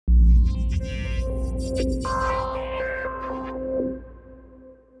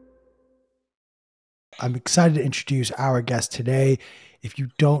I'm excited to introduce our guest today. If you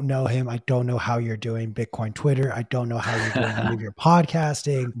don't know him, I don't know how you're doing Bitcoin Twitter. I don't know how you're doing any of your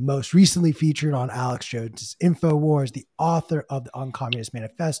podcasting. Most recently featured on Alex Jones' InfoWars, the author of the Uncommunist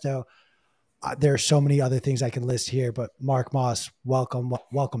Manifesto. There are so many other things I can list here, but Mark Moss,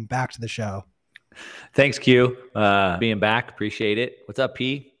 welcome back to the show. Thanks, Q. Being back, appreciate it. What's up,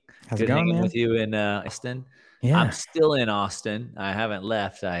 P? How's it going, hanging man? with you in Austin. Yeah. I'm still in Austin. I haven't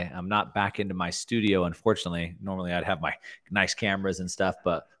left. I'm not back into my studio, unfortunately. Normally, I'd have my nice cameras and stuff,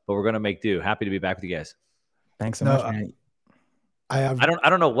 but we're gonna make do. Happy to be back with you guys. Thanks so much, man. I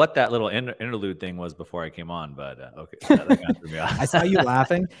don't know what that little interlude thing was before I came on, but okay, that kind of threw me off. I saw you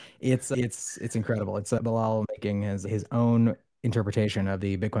laughing. It's incredible. It's Bilal making his own interpretation of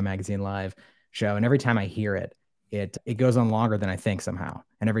the Bitcoin Magazine Live show, and every time I hear it, it goes on longer than I think somehow.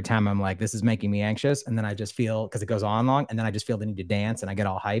 And every time I'm like, this is making me anxious, and then I just feel, because it goes on long, and then I just feel the need to dance, and I get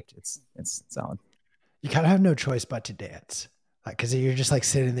all hyped. It's solid. You kind of have no choice but to dance, because you're just like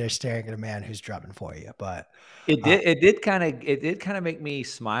sitting there staring at a man who's drumming for you. But it did kind of make me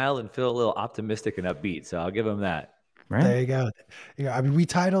smile and feel a little optimistic and upbeat. So I'll give him that. Right. There you go. I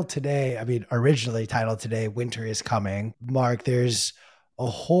mean, originally titled today, Winter is Coming. Mark, there's a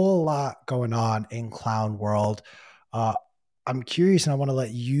whole lot going on in clown world. I'm curious, and I want to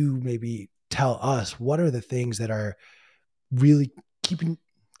let you maybe tell us, what are the things that are really keeping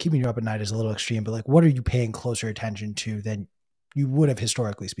you up at night is a little extreme, but like, what are you paying closer attention to than you would have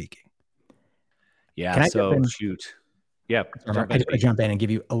historically speaking? Yeah. Can I shoot. Yeah. I jump in and give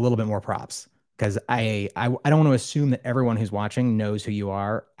you a little bit more props, because I don't want to assume that everyone who's watching knows who you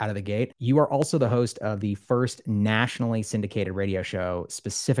are out of the gate. You are also the host of the first nationally syndicated radio show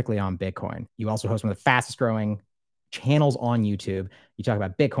specifically on Bitcoin. You also host one of the fastest growing channels on YouTube. You talk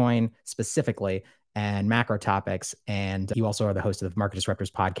about Bitcoin specifically and macro topics, and you also are the host of the Market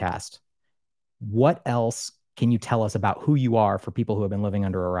Disruptors podcast. What else can you tell us about who you are for people who have been living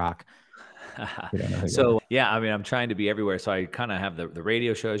under a rock? So yeah, I mean, I'm trying to be everywhere. So I kind of have the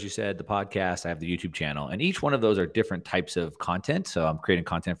radio show, as you said, the podcast, I have the YouTube channel, and each one of those are different types of content. So I'm creating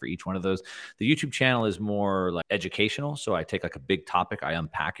content for each one of those. The YouTube channel is more like educational. So I take like a big topic, I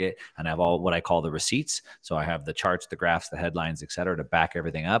unpack it, and I have all what I call the receipts. So I have the charts, the graphs, the headlines, et cetera, to back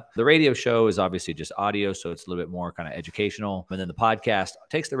everything up. The radio show is obviously just audio. So it's a little bit more kind of educational. And then the podcast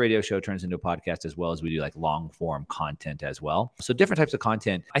takes the radio show, turns into a podcast, as well as we do like long form content as well. So different types of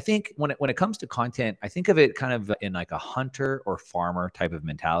content. I think when it comes to content, I think of it kind of in like a hunter or farmer type of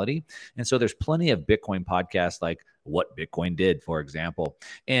mentality. And so there's plenty of Bitcoin podcasts like What Bitcoin Did, for example.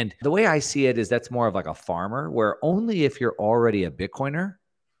 And the way I see it is that's more of like a farmer, where only if you're already a Bitcoiner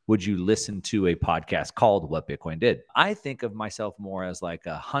would you listen to a podcast called What Bitcoin Did. I think of myself more as like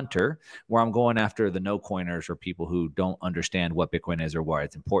a hunter, where I'm going after the no coiners or people who don't understand what Bitcoin is or why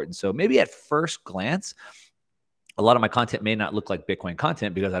it's important. So maybe at first glance, a lot of my content may not look like Bitcoin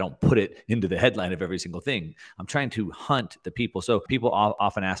content because I don't put it into the headline of every single thing. I'm trying to hunt the people. So people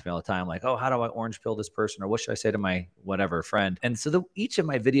often ask me all the time, like, oh, how do I orange pill this person? Or what should I say to my whatever friend? And so each of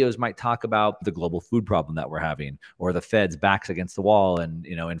my videos might talk about the global food problem that we're having, or the Fed's backs against the wall and,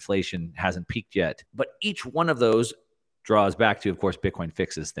 inflation hasn't peaked yet. But each one of those draws back to, of course, Bitcoin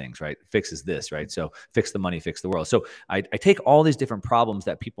fixes things, right? Fixes this, right? So fix the money, fix the world. So I take all these different problems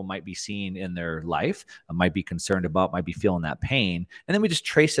that people might be seeing in their life, might be concerned about, might be feeling that pain. And then we just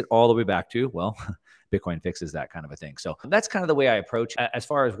trace it all the way back to, well, Bitcoin fixes that kind of a thing. So that's kind of the way I approach. As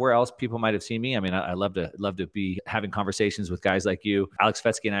far as where else people might have seen me, I mean, I love to be having conversations with guys like you. Alex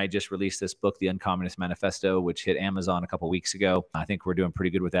Fetsky and I just released this book, The Uncommunist Manifesto, which hit Amazon a couple of weeks ago. I think we're doing pretty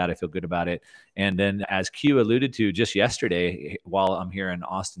good with that. I feel good about it. And then, as Q alluded to just yesterday, while I'm here in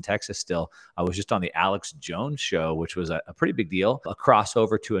Austin, Texas still, I was just on the Alex Jones show, which was a pretty big deal, a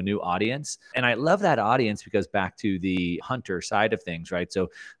crossover to a new audience. And I love that audience because back to the hunter side of things, right? So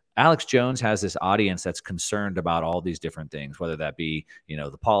Alex Jones has this audience that's concerned about all these different things, whether that be,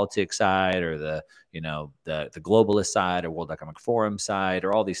 the politics side or the globalist side or World Economic Forum side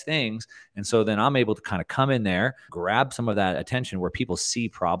or all these things. And so then I'm able to kind of come in there, grab some of that attention where people see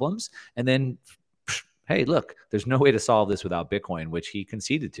problems, and then, hey, look, there's no way to solve this without Bitcoin, which he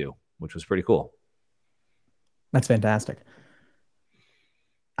conceded to, which was pretty cool. That's fantastic.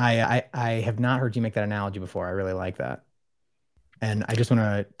 I have not heard you make that analogy before. I really like that. And I just want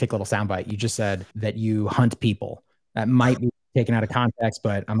to take a little soundbite. You just said that you hunt people. That might be taken out of context,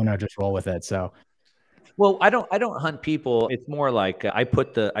 but I'm going to just roll with it. So Well, I don't hunt people. It's more like I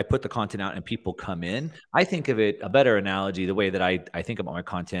put the content out and people come in. I think of it, a better analogy, the way that I think about my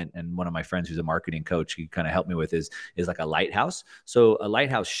content, and one of my friends who's a marketing coach, he kind of helped me with is like a lighthouse. So a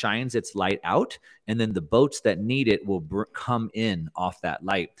lighthouse shines its light out, and then the boats that need it will come in off that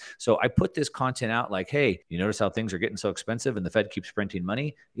light. So I put this content out like, hey, you notice how things are getting so expensive and the Fed keeps printing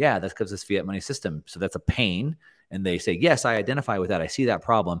money? Yeah, that's because this fiat money system. So that's a pain. And they say, yes, I identify with that. I see that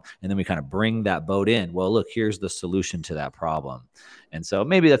problem. And then we kind of bring that boat in. Well, look, here's the solution to that problem. And so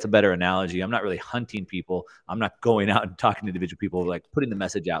maybe that's a better analogy. I'm not really hunting people. I'm not going out and talking to individual people, like putting the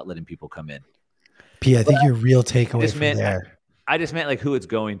message out, letting people come in. P, I think your real takeaway from there. I just meant like who it's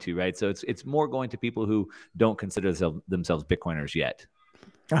going to, right? So it's more going to people who don't consider themselves Bitcoiners yet.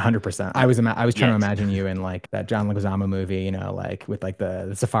 100%. I was trying to imagine you in like that John Leguizamo movie, you know, like with like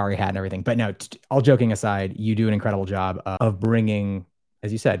the safari hat and everything. But no, all joking aside, you do an incredible job of bringing,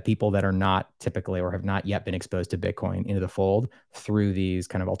 as you said, people that are not typically or have not yet been exposed to Bitcoin into the fold through these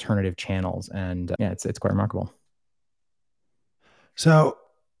kind of alternative channels. And yeah, it's quite remarkable. So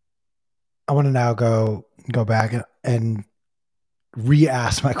I want to now go back and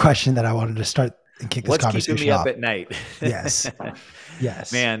re-ask my question that I wanted to start and kick this conversation off. What's keeping me up at night? Yes.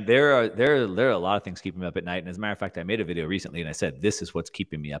 Yes. Man, there are a lot of things keeping me up at night. And as a matter of fact, I made a video recently and I said, this is what's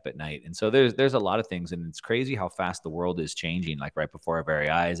keeping me up at night. And so there's a lot of things, and it's crazy how fast the world is changing, like right before our very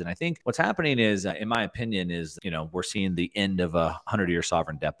eyes. And I think what's happening is, in my opinion, is, you know, we're seeing the end of a 100-year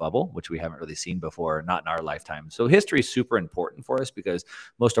sovereign debt bubble, which we haven't really seen before, not in our lifetime. So history is super important for us because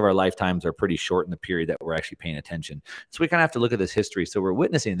most of our lifetimes are pretty short in the period that we're actually paying attention. So we kind of have to look at this history. So we're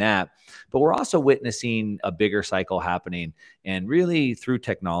witnessing that, but we're also witnessing a bigger cycle happening. And really through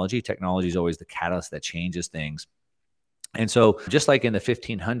technology is always the catalyst that changes things. And so just like in the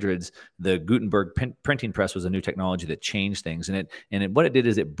 1500s, the Gutenberg printing press was a new technology that changed things. And what it did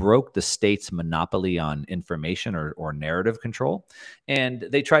is it broke the state's monopoly on information or narrative control. And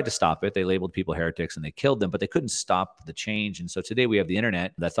they tried to stop it. They labeled people heretics and they killed them, but they couldn't stop the change. And so today we have the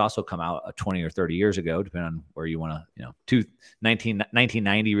internet that's also come out 20 or 30 years ago, depending on where you want to,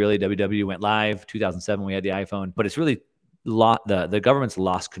 1990, really, WW went live. 2007, we had the iPhone, but it's really the government's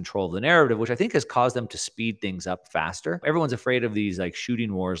lost control of the narrative, which I think has caused them to speed things up faster. Everyone's afraid of these like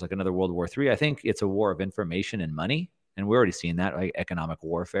shooting wars, like another World War III. I think it's a war of information and money. And we're already seeing that, like economic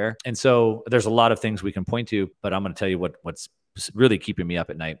warfare. And so there's a lot of things we can point to, but I'm going to tell you what's really keeping me up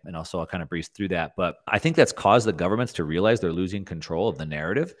at night. And also I'll kind of breeze through that. But I think that's caused the governments to realize they're losing control of the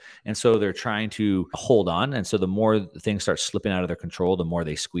narrative. And so they're trying to hold on. And so the more things start slipping out of their control, the more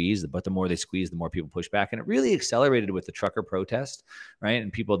they squeeze. But the more they squeeze, the more people push back. And it really accelerated with the trucker protest, right?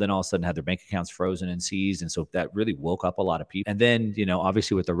 And people then all of a sudden had their bank accounts frozen and seized. And so that really woke up a lot of people. And then,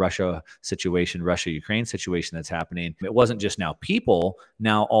 obviously with the Russia-Ukraine situation that's happening, it wasn't just now people.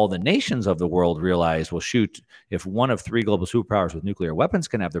 Now all the nations of the world realize, well, shoot, if one of three global superpowers with nuclear weapons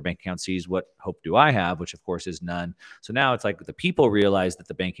can have their bank account seized, what hope do I have? Which of course is none. So now it's like the people realize that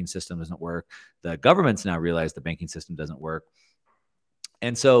the banking system doesn't work. The governments now realize the banking system doesn't work.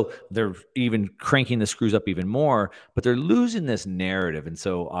 And so they're even cranking the screws up even more, but they're losing this narrative. And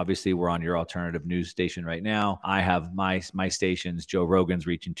so obviously we're on your alternative news station right now. I have my stations, Joe Rogan's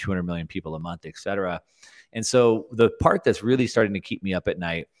reaching 200 million people a month, et cetera. And so the part that's really starting to keep me up at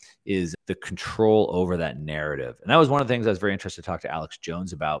night is the control over that narrative. And that was one of the things I was very interested to talk to Alex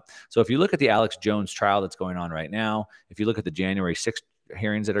Jones about. So if you look at the Alex Jones trial that's going on right now, if you look at the January 6th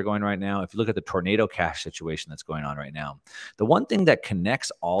hearings that are going right now, if you look at the Tornado Cash situation that's going on right now, the one thing that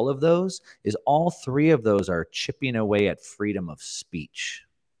connects all of those is all three of those are chipping away at freedom of speech.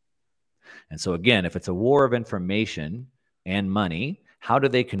 And so again, if it's a war of information and money, how do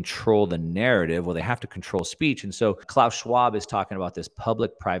they control the narrative? Well, they have to control speech. And so Klaus Schwab is talking about this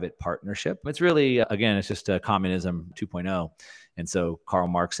public-private partnership. It's really, again, it's just a communism 2.0. And so Karl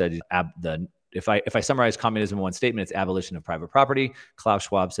Marx said, if I summarize communism in one statement, it's abolition of private property. Klaus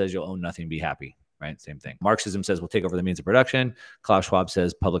Schwab says you'll own nothing, be happy. Right? Same thing. Marxism says we'll take over the means of production. Klaus Schwab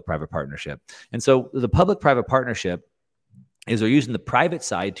says public-private partnership. And so the public-private partnership is they're using the private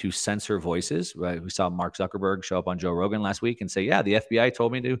side to censor voices, right? We saw Mark Zuckerberg show up on Joe Rogan last week and say, yeah, the FBI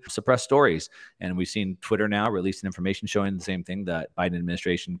told me to suppress stories. And we've seen Twitter now releasing information showing the same thing, that Biden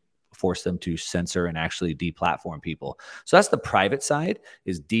administration forced them to censor and actually deplatform people. So that's the private side,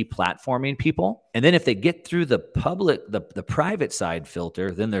 is deplatforming people. And then if they get through the private side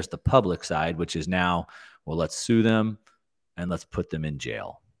filter, then there's the public side, which is now, well, let's sue them and let's put them in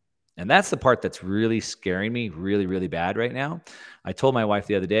jail. And that's the part that's really scaring me really, really bad right now. I told my wife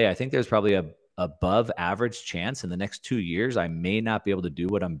the other day, I think there's probably a above average chance in the next 2 years I may not be able to do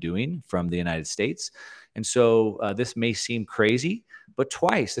what I'm doing from the United States. And so this may seem crazy, but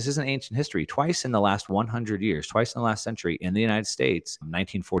twice, this isn't ancient history, twice in the last 100 years, twice in the last century in the United States,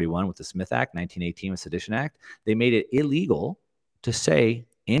 1941 with the Smith Act, 1918 with Sedition Act, they made it illegal to say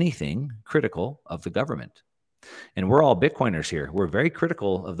anything critical of the government. And we're all Bitcoiners here. We're very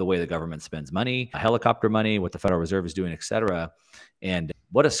critical of the way the government spends money, helicopter money, what the Federal Reserve is doing, et cetera. And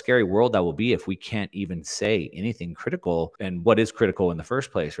what a scary world that will be if we can't even say anything critical and what is critical in the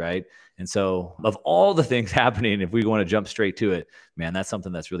first place, right? And so of all the things happening, if we want to jump straight to it, man, that's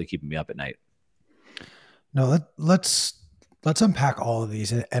something that's really keeping me up at night. No, let's unpack all of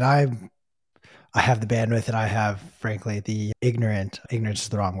these. And I have the bandwidth and I have, frankly, the ignorance is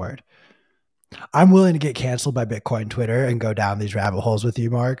the wrong word. I'm willing to get canceled by Bitcoin Twitter and go down these rabbit holes with you,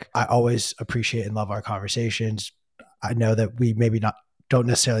 Mark. I always appreciate and love our conversations. I know that we maybe don't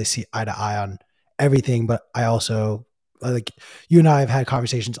necessarily see eye to eye on everything, but I also, like, you and I have had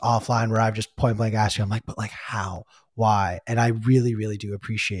conversations offline where I've just point blank asked you, I'm like, but like how, why? And I really, really do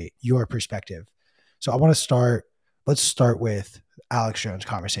appreciate your perspective. So let's start with Alex Jones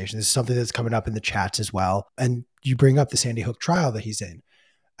conversation. This is something that's coming up in the chats as well. And you bring up the Sandy Hook trial that he's in.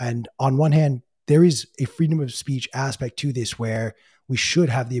 And on one hand, there is a freedom of speech aspect to this where we should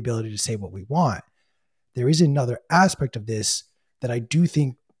have the ability to say what we want. There is another aspect of this that I do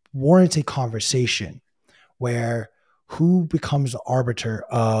think warrants a conversation where who becomes the arbiter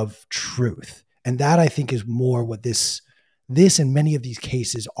of truth. And that, I think, is more what this and many of these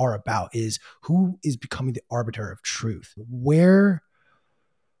cases are about, is who is becoming the arbiter of truth. Where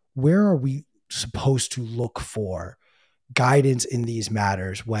are we supposed to look for guidance in these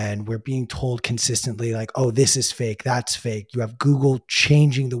matters when we're being told consistently, like, oh, this is fake, that's fake? You have Google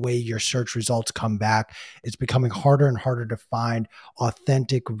changing the way your search results come back. It's becoming harder and harder to find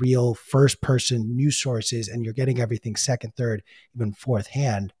authentic, real, first-person news sources, and you're getting everything second, third, even fourth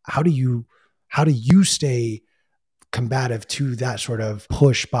hand. How do you stay combative to that sort of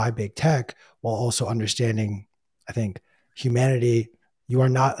push by big tech while also understanding, I think, humanity? You are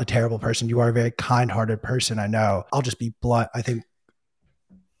not a terrible person. You are a very kind-hearted person. I know. I'll just be blunt. I think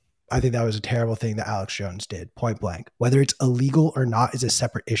that was a terrible thing that Alex Jones did, point blank. Whether it's illegal or not is a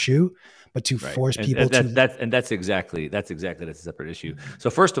separate issue, but to force people to... That's exactly that's a separate issue. So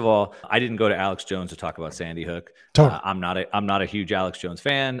first of all, I didn't go to Alex Jones to talk about Sandy Hook. Totally. I'm not a huge Alex Jones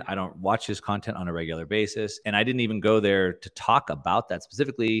fan. I don't watch his content on a regular basis. And I didn't even go there to talk about that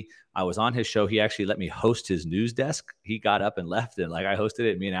specifically. I was on his show. He actually let me host his news desk. He got up and left, and like I hosted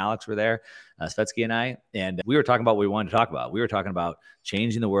it. Me and Alex were there, Svetsky and I, and we were talking about what we wanted to talk about. We were talking about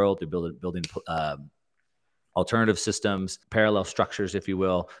changing the world to building alternative systems, parallel structures, if you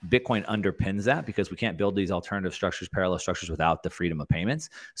will. Bitcoin underpins that because we can't build these alternative structures, parallel structures, without the freedom of payments.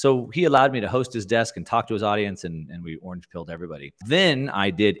 So he allowed me to host his desk and talk to his audience, and we orange pilled everybody. Then I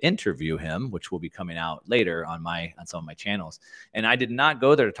did interview him, which will be coming out later on some of my channels. And I did not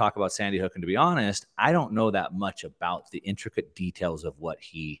go there to talk about Sandy Hook. And to be honest, I don't know that much about the intricate details of what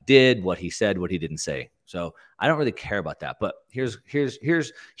he did, what he said, what he didn't say. So I don't really care about that. But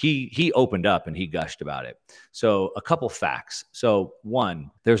he opened up and he gushed about it. So a couple facts. So one,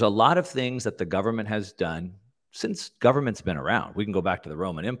 there's a lot of things that the government has done since government's been around. We can go back to the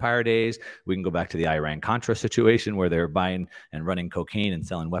Roman Empire days. We can go back to the Iran-Contra situation where they're buying and running cocaine and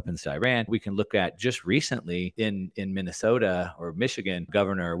selling weapons to Iran. We can look at just recently in Minnesota or Michigan,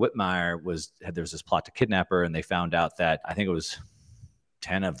 Governor Whitmire there was this plot to kidnap her, and they found out that I think it was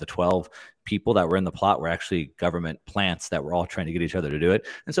 10 of the 12 people that were in the plot were actually government plants that were all trying to get each other to do it.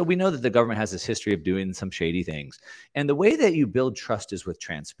 And so we know that the government has this history of doing some shady things. And the way that you build trust is with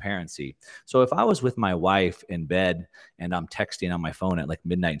transparency. So if I was with my wife in bed and I'm texting on my phone at like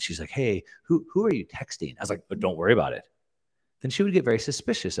midnight and she's like, hey, who are you texting? I was like, but don't worry about it. Then she would get very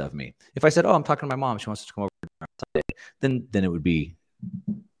suspicious of me. If I said, oh, I'm talking to my mom, she wants to come over on Sunday, then it would be...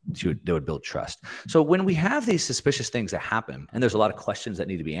 they would build trust. So when we have these suspicious things that happen, and there's a lot of questions that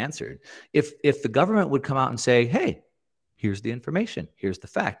need to be answered, if the government would come out and say, hey, here's the information, here's the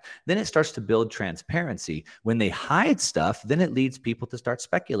fact, then it starts to build transparency. When they hide stuff, then it leads people to start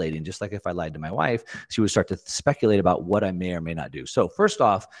speculating. Just like if I lied to my wife, she would start to speculate about what I may or may not do. So first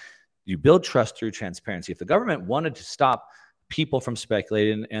off, you build trust through transparency. If the government wanted to stop people from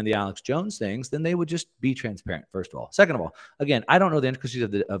speculating and the Alex Jones things, then they would just be transparent, first of all. Second of all, again, I don't know the intricacies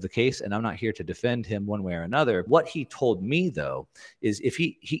of the case, and I'm not here to defend him one way or another. What he told me, though, is if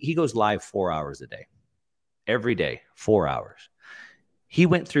he goes live 4 hours a day, every day, 4 hours. He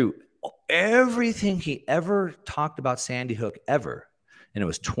went through everything he ever talked about Sandy Hook ever, and it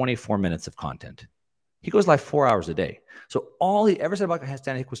was 24 minutes of content. He goes live 4 hours a day. So all he ever said about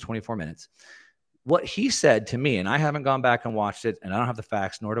Sandy Hook was 24 minutes. what he said to me, and I haven't gone back and watched it, and I don't have the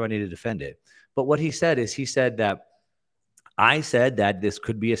facts, nor do I need to defend it. But what he said is, he said that I said that this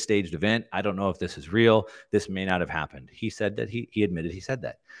could be a staged event. I don't know if this is real. This may not have happened. He said that he admitted he said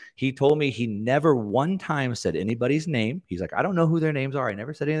that. He told me he never one time said anybody's name. He's like, I don't know who their names are. I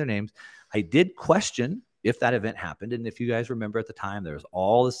never said any of their names. I did question if that event happened. And if you guys remember at the time, there was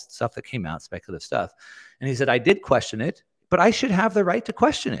all this stuff that came out, speculative stuff. And he said, I did question it, but I should have the right to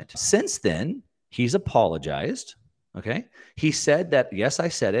question it. Since then, he's apologized. Okay. He said that, yes, I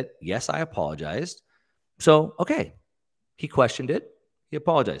said it. Yes, I apologized. So, okay. He questioned it. He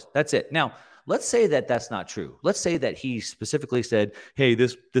apologized. That's it. Now, let's say that that's not true. Let's say that he specifically said, hey,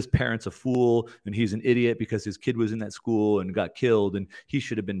 this parent's a fool and he's an idiot because his kid was in that school and got killed and he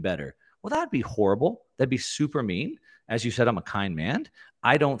should have been better. Well, that'd be horrible. That'd be super mean. As you said, I'm a kind man.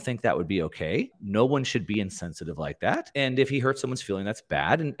 I don't think that would be okay. No one should be insensitive like that. And if he hurts someone's feeling, that's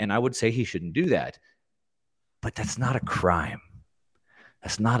bad. And I would say he shouldn't do that. But that's not a crime.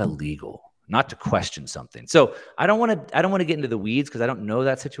 That's not illegal. Not to question something. So I don't want to get into the weeds because I don't know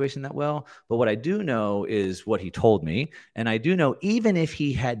that situation that well. But what I do know is what he told me. And I do know even if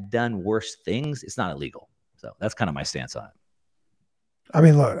he had done worse things, it's not illegal. So that's kind of my stance on it. I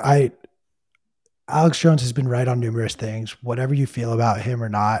mean, look, Alex Jones has been right on numerous things. Whatever you feel about him or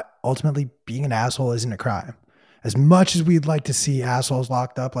not, ultimately being an asshole isn't a crime. As much as we'd like to see assholes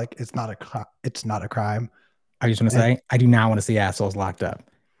locked up, like it's not a crime. I just want to say, I do not want to see assholes locked up.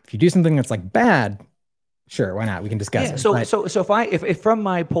 If you do something that's like bad, sure, why not? We can discuss it. So if from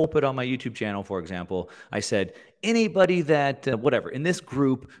my pulpit on my YouTube channel, for example, I said anybody that whatever in this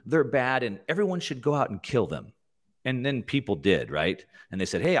group, they're bad and everyone should go out and kill them. And then people did, right? And they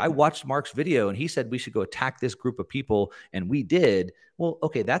said, hey, I watched Mark's video and he said we should go attack this group of people. And we did. Well,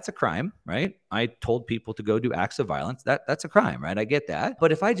 okay, that's a crime, right? I told people to go do acts of violence. That's a crime, right? I get that.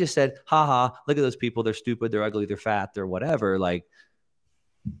 But if I just said, haha, look at those people. They're stupid. They're ugly. They're fat. They're whatever. Like,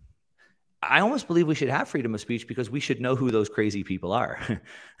 I almost believe we should have freedom of speech because we should know who those crazy people are.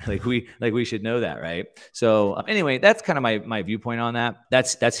 we should know that, right? So anyway, that's kind of my viewpoint on that.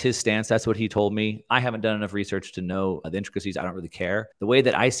 That's his stance. That's what he told me. I haven't done enough research to know the intricacies. I don't really care. The way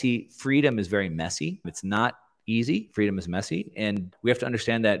that I see freedom is very messy. It's not easy. Freedom is messy. And we have to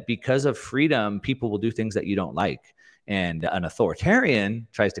understand that because of freedom, people will do things that you don't like. And an authoritarian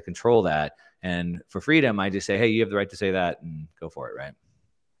tries to control that. And for freedom, I just say, hey, you have the right to say that and go for it, right?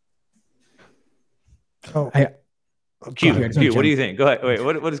 Oh, Q, what do you think? Go ahead. Wait,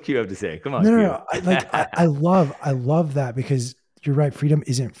 what does Q have to say? Come on. No. I love that because you're right. Freedom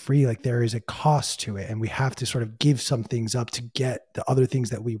isn't free. Like there is a cost to it, and we have to sort of give some things up to get the other things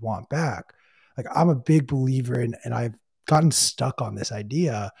that we want back. Like I'm a big believer in, and I've gotten stuck on this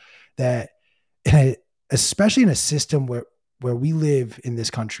idea that, especially in a system where we live in this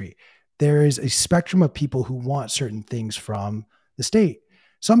country, there is a spectrum of people who want certain things from the state.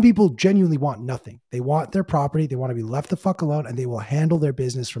 Some people genuinely want nothing. They want their property. They want to be left the fuck alone, and they will handle their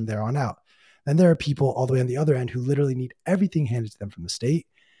business from there on out. Then there are people all the way on the other end who literally need everything handed to them from the state.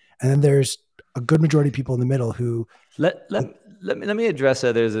 And then there's a good majority of people in the middle who let me address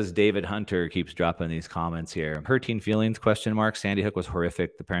that. There's this David Hunter keeps dropping these comments here. Hurting feelings, ? Sandy Hook was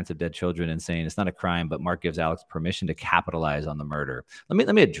horrific. The parents of dead children insane. It's not a crime, but Mark gives Alex permission to capitalize on the murder.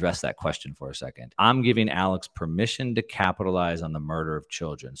 Let me address that question for a second. I'm giving Alex permission to capitalize on the murder of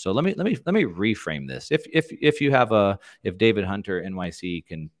children. So let me reframe this. If David Hunter NYC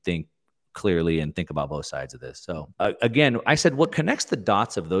can think clearly and think about both sides of this. So again, I said what connects the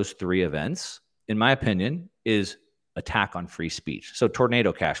dots of those three events, in my opinion, is attack on free speech. So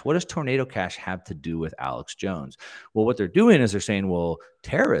Tornado Cash, what does Tornado Cash have to do with Alex Jones? Well, what they're doing is they're saying, well,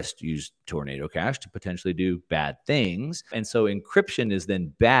 terrorists use Tornado Cash to potentially do bad things. And so encryption is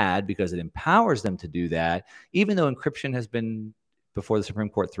then bad because it empowers them to do that, even though encryption has been before the Supreme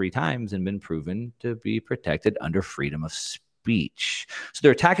Court 3 times and been proven to be protected under freedom of speech. So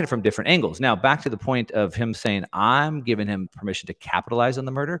they're attacking it from different angles. Now, back to the point of him saying, I'm giving him permission to capitalize on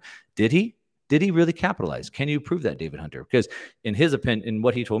the murder. Did he? Did he really capitalize? Can you prove that, David Hunter? Because in his opinion, in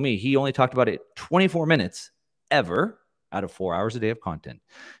what he told me, he only talked about it 24 minutes ever out of 4 hours a day of content.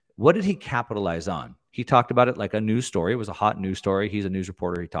 What did he capitalize on? He talked about it like a news story. It was a hot news story. He's a news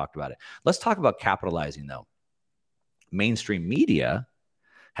reporter. He talked about it. Let's talk about capitalizing, though. Mainstream media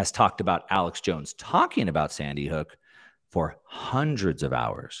has talked about Alex Jones talking about Sandy Hook for hundreds of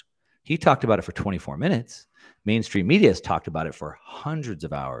hours. He talked about it for 24 minutes. Mainstream media has talked about it for hundreds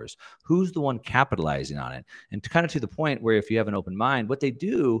of hours. Who's the one capitalizing on it? And to the point where if you have an open mind, what they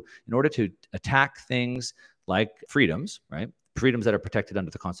do in order to attack things like freedoms, right? Freedoms that are protected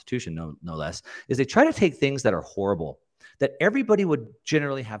under the Constitution, no less, is they try to take things that are horrible, that everybody would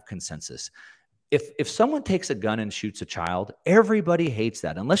generally have consensus. if someone takes a gun and shoots a child, everybody hates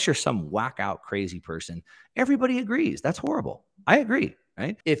that. Unless you're some whack out crazy person, everybody agrees that's horrible. I agree,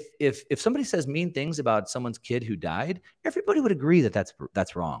 right? If somebody says mean things about someone's kid who died, everybody would agree that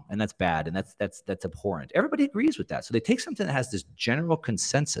that's wrong and that's bad and that's abhorrent. Everybody agrees with that. So they take something that has this general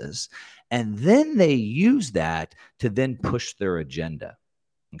consensus, and then they use that to then push their agenda.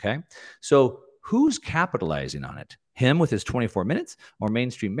 Okay, so who's capitalizing on it? Him with his 24 minutes, or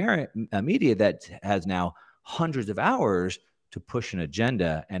mainstream media that has now hundreds of hours to push an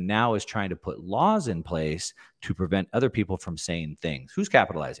agenda and now is trying to put laws in place to prevent other people from saying things? Who's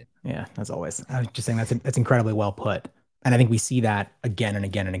capitalizing? Yeah, as always. I was just saying that's incredibly well put. And I think we see that again and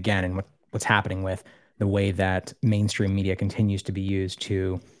again and again in what's happening with the way that mainstream media continues to be used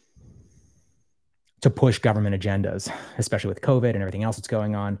to push government agendas, especially with COVID and everything else that's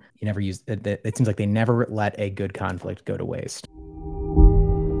going on. You never use it. It seems like they never let a good conflict go to waste.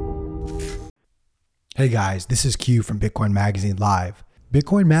 Hey guys, this is Q from Bitcoin Magazine Live.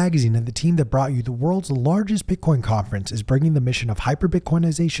 Bitcoin Magazine and the team that brought you the world's largest Bitcoin conference is bringing the mission of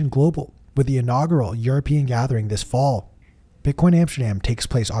hyper-Bitcoinization global with the inaugural European gathering this fall. Bitcoin Amsterdam takes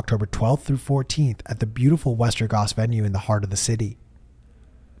place October 12th through 14th at the beautiful Westergas venue in the heart of the city.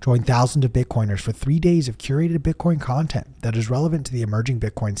 Join thousands of Bitcoiners for 3 days of curated Bitcoin content that is relevant to the emerging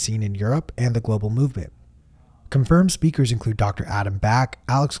Bitcoin scene in Europe and the global movement. Confirmed speakers include Dr. Adam Back,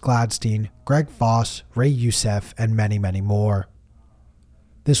 Alex Gladstein, Greg Foss, Ray Youssef, and many, many more.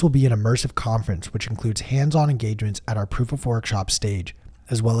 This will be an immersive conference which includes hands-on engagements at our Proof of Workshop stage,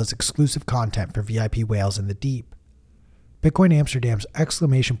 as well as exclusive content for VIP whales in the deep. Bitcoin Amsterdam's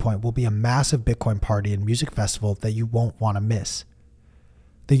exclamation point will be a massive Bitcoin party and music festival that you won't want to miss.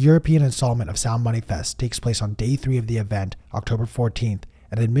 The European installment of Sound Money Fest takes place on day 3 of the event, October 14th,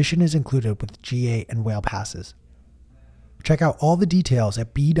 and admission is included with GA and whale passes. Check out all the details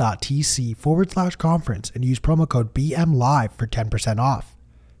at b.tc/conference and use promo code BMLive for 10% off.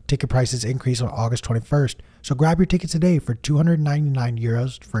 Ticket prices increase on August 21st, so grab your tickets today for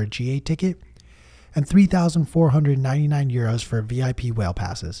 €299 for a GA ticket and €3,499 for VIP whale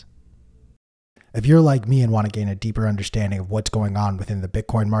passes. If you're like me and want to gain a deeper understanding of what's going on within the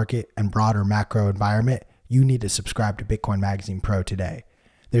Bitcoin market and broader macro environment, you need to subscribe to Bitcoin Magazine Pro today.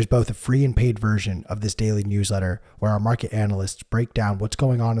 There's both a free and paid version of this daily newsletter where our market analysts break down what's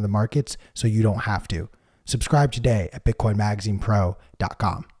going on in the markets so you don't have to. Subscribe today at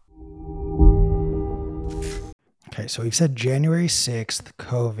bitcoinmagazinepro.com. Okay, so we've said January 6th,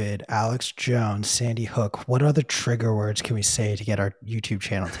 COVID, Alex Jones, Sandy Hook. What other trigger words can we say to get our YouTube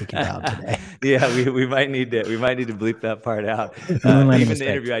channel taken down today? Yeah, we might need to bleep that part out. Even the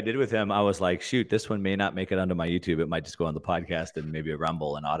interview I did with him, I was like, shoot, this one may not make it onto my YouTube. It might just go on the podcast and maybe a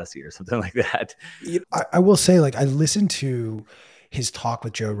Rumble and Odyssey or something like that. I will say, like, I listened to his talk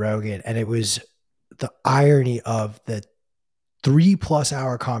with Joe Rogan, and it was the irony of the 3+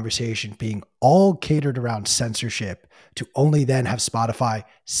 hour conversation being all catered around censorship to only then have Spotify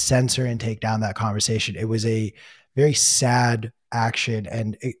censor and take down that conversation. It was a very sad action.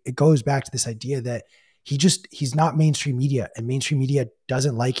 And it goes back to this idea that he's not mainstream media, and mainstream media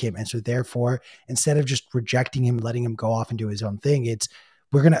doesn't like him. And so therefore, instead of just rejecting him, letting him go off and do his own thing,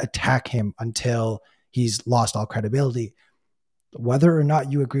 we're going to attack him until he's lost all credibility. Whether or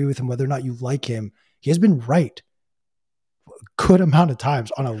not you agree with him, whether or not you like him, he has been right good amount of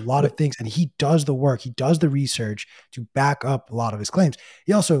times on a lot of things, and he does the work, he does the research to back up a lot of his claims.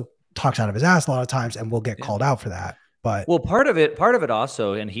 He also talks out of his ass a lot of times and will get called out for that. But part of it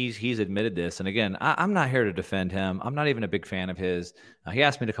also, and he's admitted this, and again, I'm not here to defend him. I'm not even a big fan of his. He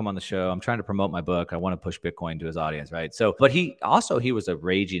asked me to come on the show. I'm trying to promote my book. I want to push Bitcoin to his audience, right? So, but he was a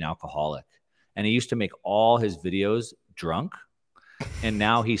raging alcoholic, and he used to make all his videos drunk. And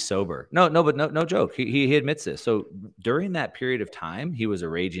now he's sober. No joke. He admits this. So during that period of time, he was a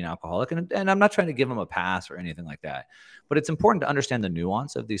raging alcoholic. And I'm not trying to give him a pass or anything like that. But it's important to understand the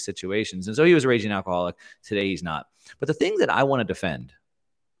nuance of these situations. And so he was a raging alcoholic. Today he's not. But the thing that I want to defend,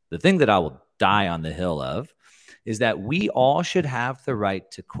 the thing that I will die on the hill of, is that we all should have the right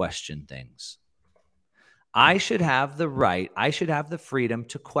to question things. I should have the freedom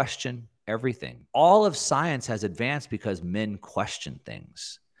to question everything. All of science has advanced because men question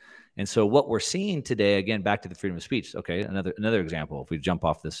things. And so what we're seeing today, again, back to the freedom of speech. Okay, another example, if we jump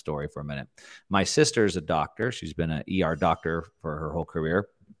off this story for a minute. My sister's a doctor. She's been an ER doctor for her whole career.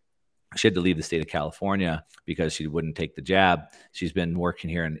 She had to leave the state of California because she wouldn't take the jab. She's been working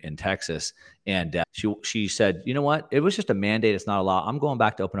here in Texas. And she said, you know what? It was just a mandate. It's not a law. I'm going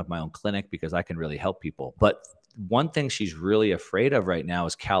back to open up my own clinic because I can really help people. But one thing she's really afraid of right now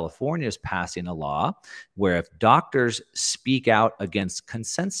is California is passing a law where if doctors speak out against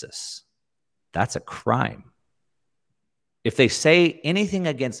consensus, that's a crime. If they say anything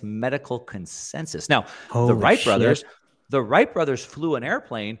against medical consensus. Now, the Wright brothers flew an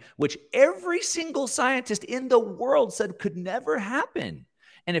airplane, which every single scientist in the world said could never happen.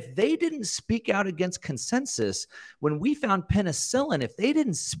 And if they didn't speak out against consensus, when we found penicillin, if they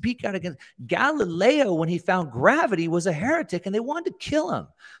didn't speak out against Galileo, when he found gravity, was a heretic and they wanted to kill him.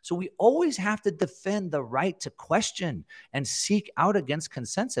 So we always have to defend the right to question and seek out against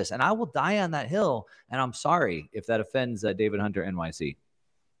consensus. And I will die on that hill. And I'm sorry if that offends David Hunter NYC.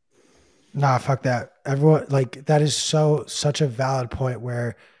 Nah, fuck that. Everyone, like, that is such a valid point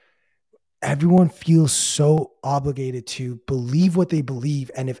where everyone feels so obligated to believe what they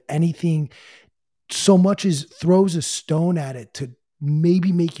believe. And if anything, so much as throws a stone at it to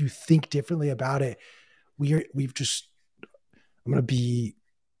maybe make you think differently about it. I'm going to be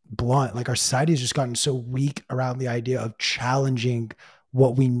blunt. Like, our society has just gotten so weak around the idea of challenging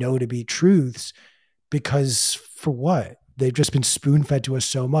what we know to be truths, because for what? They've just been spoon fed to us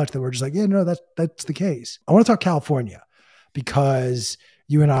so much that we're just like, yeah, no, that's the case. I want to talk California because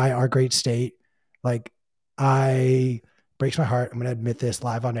you and I, our great state, like, breaks my heart. I'm going to admit this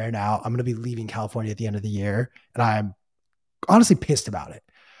live on air now. I'm going to be leaving California at the end of the year. And I'm honestly pissed about it.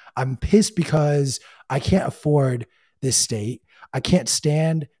 I'm pissed because I can't afford this state. I can't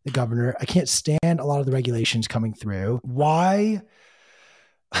stand the governor. I can't stand a lot of the regulations coming through. Why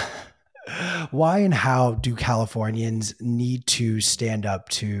and how do Californians need to stand up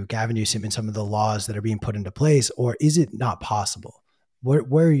to Gavin Newsom and some of the laws that are being put into place, or is it not possible?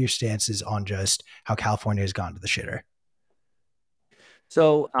 Where are your stances on just how California has gone to the shitter?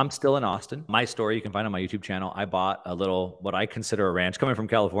 So I'm still in Austin. My story you can find on my YouTube channel. I bought a little, what I consider a ranch. Coming from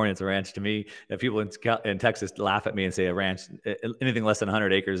California, it's a ranch to me. If people in Texas laugh at me and say a ranch, anything less than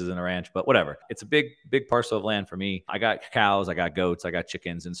 100 acres isn't a ranch, but whatever. It's a big parcel of land for me. I got cows, I got goats, I got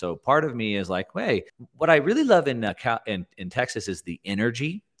chickens. And so part of me is like, hey, what I really love in Texas is the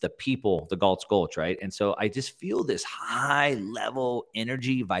energy, the people, the Galt's Gulch, right? And so I just feel this high level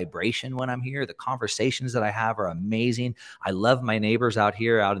energy vibration when I'm here. The conversations that I have are amazing. I love my neighbors out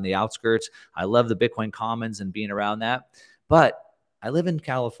here, out in the outskirts. I love the Bitcoin Commons and being around that. But I live in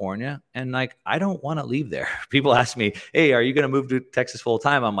California and like, I don't want to leave there. People ask me, hey, are you going to move to Texas full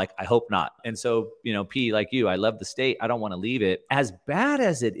time? I'm like, I hope not. And so, P, like you, I love the state. I don't want to leave it. As bad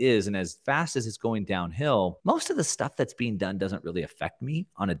as it is and as fast as it's going downhill, most of the stuff that's being done doesn't really affect me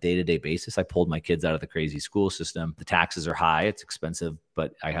on a day-to-day basis. I pulled my kids out of the crazy school system. The taxes are high. It's expensive,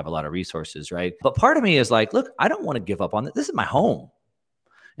 but I have a lot of resources, right? But part of me is like, look, I don't want to give up on it. This is my home.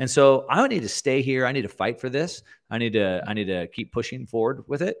 And so I need to stay here. I need to fight for this. I need to keep pushing forward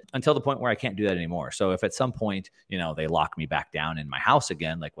with it until the point where I can't do that anymore. So if at some point, they lock me back down in my house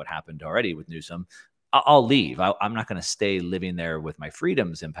again, like what happened already with Newsom, I'll leave. I'm not going to stay living there with my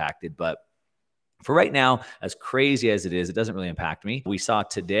freedoms impacted, but for right now, as crazy as it is, it doesn't really impact me. We saw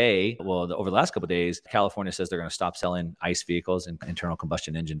today, over the last couple of days, California says they're going to stop selling ICE vehicles and internal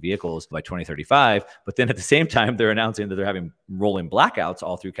combustion engine vehicles by 2035. But then at the same time, they're announcing that they're having rolling blackouts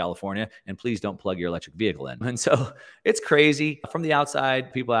all through California. And please don't plug your electric vehicle in. And so it's crazy. From the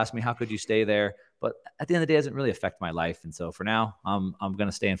outside, people ask me, how could you stay there? But at the end of the day, it doesn't really affect my life. And so for now, I'm going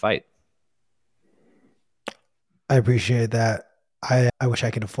to stay and fight. I appreciate that. I wish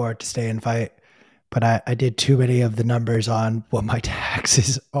I could afford to stay and fight. But I did too many of the numbers on what my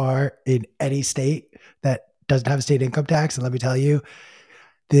taxes are in any state that doesn't have a state income tax. And let me tell you,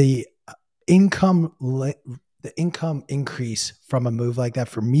 the income increase from a move like that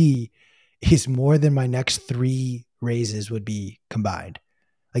for me is more than my next 3 raises would be combined.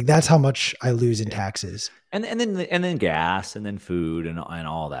 Like, that's how much I lose in taxes. And then gas and then food and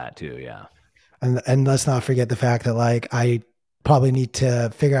all that too. Yeah. And let's not forget the fact that, like, I probably need to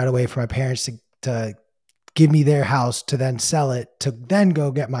figure out a way for my parents to give me their house to then sell it, to then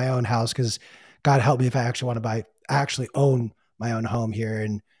go get my own house. Cause God help me if I actually want to actually own my own home here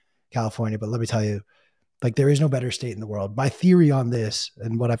in California. But let me tell you, like, there is no better state in the world. My theory on this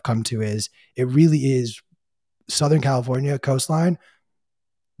and what I've come to is it really is Southern California coastline.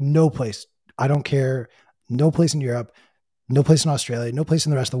 No place, I don't care. No place in Europe, no place in Australia, no place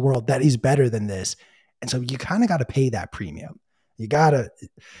in the rest of the world that is better than this. And so you kind of got to pay that premium.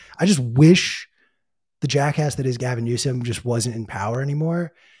 I just wish the jackass that is Gavin Newsom just wasn't in power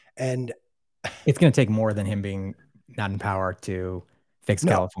anymore. And it's going to take more than him being not in power to fix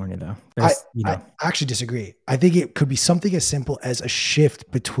California, though. I actually disagree. I think it could be something as simple as a shift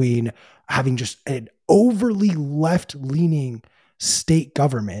between having just an overly left-leaning state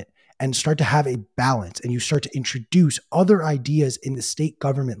government and start to have a balance, and you start to introduce other ideas in the state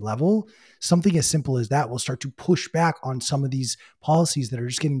government level, something as simple as that will start to push back on some of these policies that are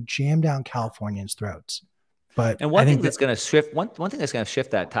just getting jammed down Californians' throats. But and one thing that's going to shift, one thing that's going to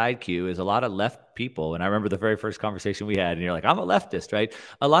shift that tide, Q, is a lot of left people. And I remember the very first conversation we had, and you're like, I'm a leftist, right?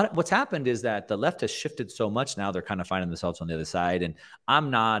 A lot of what's happened is that the left has shifted so much now, they're kind of finding themselves on the other side. And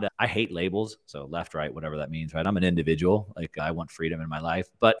I'm not, I hate labels. So left, right, whatever that means, right? I'm an individual. Like, I want freedom in my life.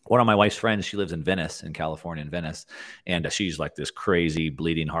 But one of my wife's friends, she lives in Venice, in California, in Venice. And she's like this crazy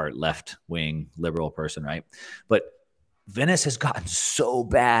bleeding heart, left wing liberal person, right? But Venice has gotten so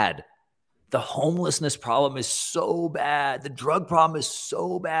bad. The homelessness problem is so bad. The drug problem is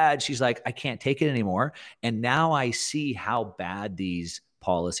so bad. She's like, I can't take it anymore. And now I see how bad these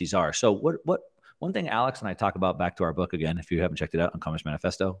policies are. So one thing Alex and I talk about, back to our book again, if you haven't checked it out, Uncommunist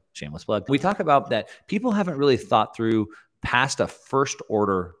Manifesto, shameless plug. We talk about that people haven't really thought through past a first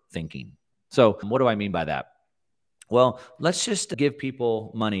order thinking. So what do I mean by that? Well, let's just give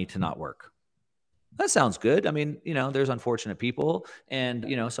people money to not work. That sounds good. I mean, there's unfortunate people, and,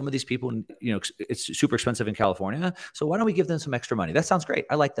 some of these people, it's super expensive in California. So why don't we give them some extra money? That sounds great.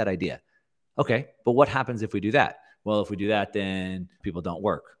 I like that idea. Okay. But what happens if we do that? Well, if we do that, then people don't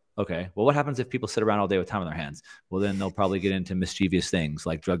work. Okay. Well, what happens if people sit around all day with time on their hands? Well, then they'll probably get into mischievous things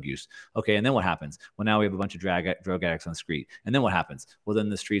like drug use. Okay. And then what happens? Well, now we have a bunch of drug addicts on the street. And then what happens? Well, then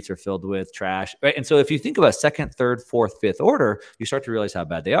the streets are filled with trash. Right. And so if you think about second, third, fourth, fifth order, you start to realize how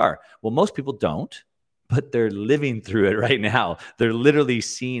bad they are. Well, most people don't, but they're living through it right now. They're literally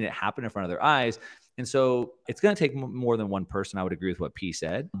seeing it happen in front of their eyes. And so it's going to take more than one person. I would agree with what P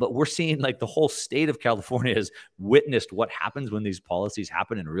said, but we're seeing like the whole state of California has witnessed what happens when these policies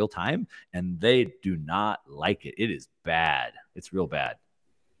happen in real time, and they do not like it. It is bad. It's real bad.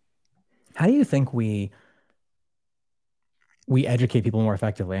 How do you think we educate people more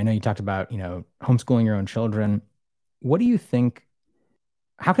effectively? I know you talked about, homeschooling your own children. What do you think?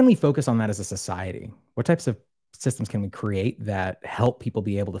 How can we focus on that as a society? What types of systems can we create that help people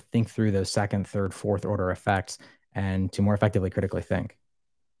be able to think through those second, third, fourth order effects and to more effectively critically think?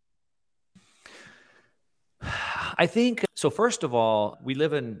 I think so. First of all, we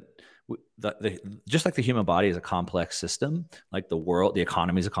live in just like the human body is a complex system, like the world, the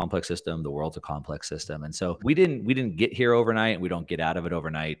economy is a complex system, the world's a complex system. And so we didn't get here overnight, and we don't get out of it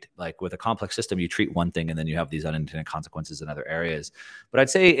overnight. Like with a complex system, you treat one thing and then you have these unintended consequences in other areas. But I'd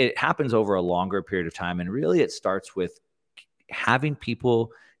say it happens over a longer period of time. And really it starts with having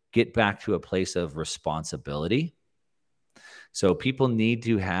people get back to a place of responsibility. So people need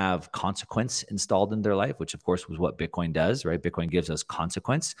to have consequence installed in their life, which of course was what Bitcoin does, right? Bitcoin gives us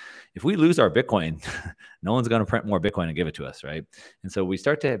consequence. If we lose our Bitcoin, no one's going to print more Bitcoin and give it to us, right? And so we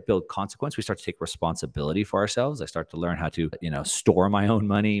start to build consequence. We start to take responsibility for ourselves. I start to learn how to, store my own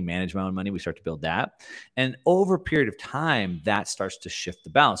money, manage my own money. We start to build that. And over a period of time, that starts to shift the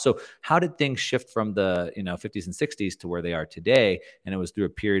balance. So how did things shift from the, 50s and 60s to where they are today? And it was through a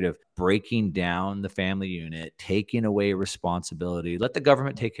period of breaking down the family unit, taking away responsibility. Let the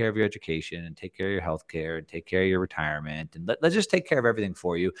government take care of your education and take care of your health care and take care of your retirement. And let's just take care of everything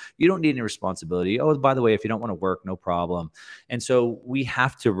for you. You don't need any responsibility. Oh, by the way, if you don't want to work, no problem. And so we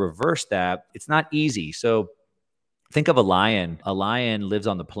have to reverse that. It's not easy. So think of a lion. A lion lives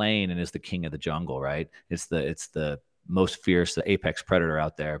on the plain and is the king of the jungle, right? It's the most fierce, the apex predator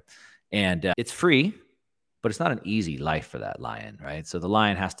out there. And it's free, but it's not an easy life for that lion, right? So the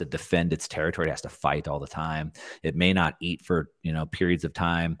lion has to defend its territory. It has to fight all the time. It may not eat for, periods of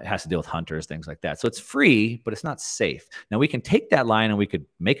time. It has to deal with hunters, things like that. So it's free, but it's not safe. Now we can take that lion and we could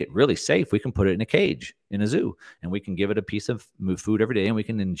make it really safe. We can put it in a cage in a zoo, and we can give it a piece of food every day, and we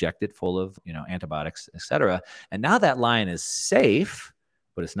can inject it full of, antibiotics, et cetera. And now that lion is safe,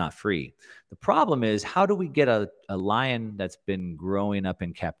 but it's not free. The problem is, how do we get a lion that's been growing up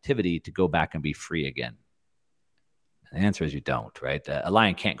in captivity to go back and be free again? The answer is you don't, right? A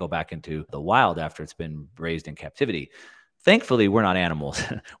lion can't go back into the wild after it's been raised in captivity. Thankfully, we're not animals,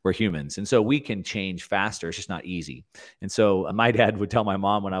 we're humans. And so we can change faster. It's just not easy. And so my dad would tell my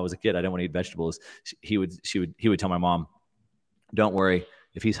mom when I was a kid, I didn't want to eat vegetables. He would tell my mom, don't worry,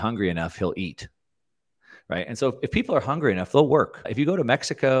 if he's hungry enough, he'll eat. Right. And so if people are hungry enough, they'll work. If you go to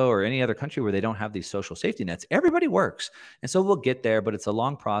Mexico or any other country where they don't have these social safety nets, everybody works. And so we'll get there, but it's a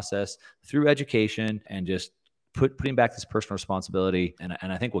long process through education and just putting back this personal responsibility, and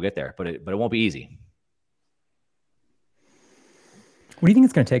I think we'll get there, but it won't be easy. What do you think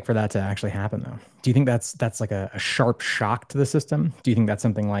it's going to take for that to actually happen, though? Do you think that's like a sharp shock to the system? Do you think that's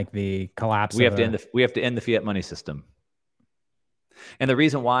something like the collapse? We have to end the fiat money system. And the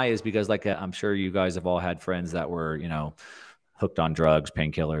reason why is because, like, I'm sure you guys have all had friends that were, hooked on drugs,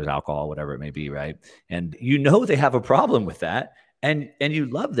 painkillers, alcohol, whatever it may be, right? And you know they have a problem with that. And you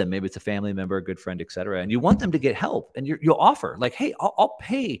love them. Maybe it's a family member, a good friend, et cetera. And you want them to get help. And you'll offer like, hey, I'll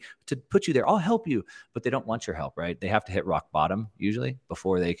pay to put you there. I'll help you. But they don't want your help, right? They have to hit rock bottom usually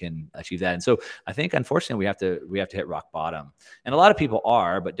before they can achieve that. And so I think, unfortunately, we have to hit rock bottom. And a lot of people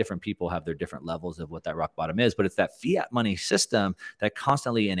are, but different people have their different levels of what that rock bottom is. But it's that fiat money system that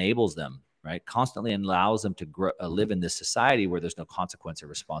constantly enables them, right? Constantly allows them to live in this society where there's no consequence or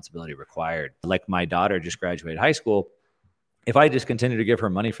responsibility required. Like my daughter just graduated high school. If I just continue to give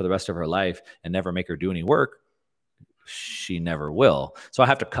her money for the rest of her life and never make her do any work, she never will. So I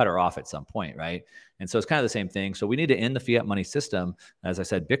have to cut her off at some point, right? And so it's kind of the same thing. So we need to end the fiat money system. As I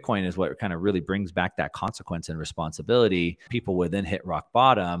said, Bitcoin is what kind of really brings back that consequence and responsibility. People would then hit rock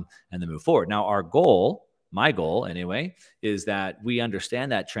bottom and then move forward. Now, our goal, my goal anyway, is that we understand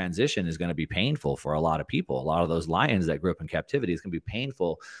that transition is going to be painful for a lot of people. A lot of those lions that grew up in captivity is going to be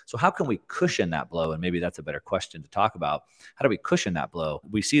painful. So how can we cushion that blow? And maybe that's a better question to talk about. How do we cushion that blow?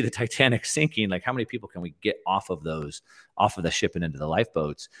 We see the Titanic sinking. Like, how many people can we get off of the ship and into the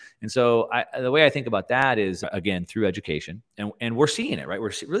lifeboats? And so the way I think about that is, again, through education. And we're seeing it, right?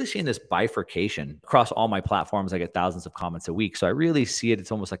 We're really seeing this bifurcation across all my platforms. I get thousands of comments a week. So I really see it.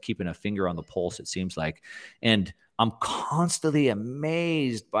 It's almost like keeping a finger on the pulse, it seems like. And I'm constantly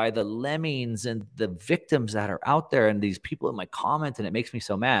amazed by the lemmings and the victims that are out there and these people in my comments, and it makes me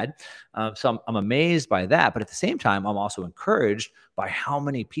so mad. So I'm amazed by that. But at the same time, I'm also encouraged by how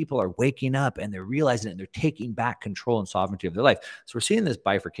many people are waking up and they're realizing it and they're taking back control and sovereignty of their life. So we're seeing this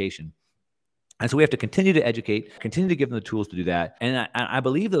bifurcation. And so we have to continue to educate, continue to give them the tools to do that. And I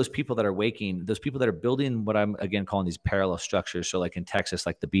believe those people that are waking, those people that are building what I'm, again, calling these parallel structures. So like in Texas,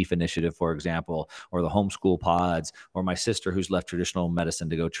 like the Beef Initiative, for example, or the homeschool pods, or my sister who's left traditional medicine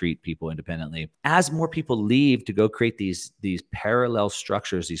to go treat people independently. As more people leave to go create these parallel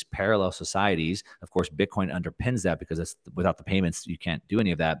structures, these parallel societies, of course, Bitcoin underpins that, because that's, without the payments, you can't do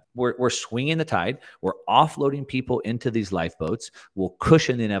any of that. We're swinging the tide. We're offloading people into these lifeboats. We'll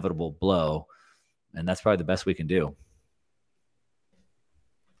cushion the inevitable blow. And that's probably the best we can do.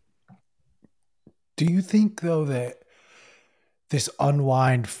 Do you think, though, that this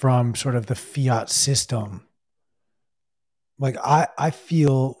unwind from sort of the fiat system, like I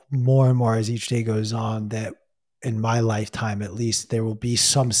feel more and more as each day goes on that in my lifetime, at least, there will be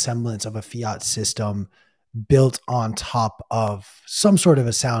some semblance of a fiat system built on top of some sort of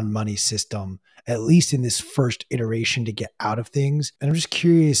a sound money system, at least in this first iteration to get out of things. And I'm just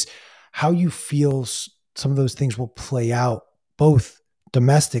curious how you feel some of those things will play out, both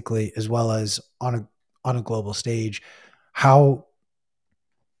domestically as well as on a global stage. How's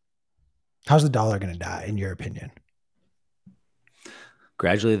the dollar going to die, in your opinion?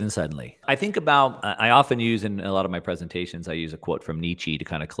 Gradually, then suddenly. I think about, I often use in a lot of my presentations, I use a quote from Nietzsche to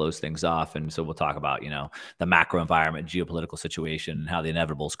kind of close things off. And so we'll talk about, the macro environment, geopolitical situation, and how the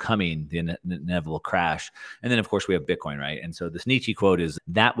inevitable is coming, the inevitable crash. And then, of course, we have Bitcoin, right? And so this Nietzsche quote is,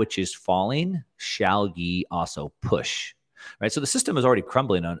 "That which is falling shall ye also push." Right. So the system is already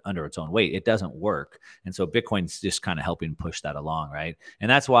crumbling under its own weight. It doesn't work. And so Bitcoin's just kind of helping push that along. Right. And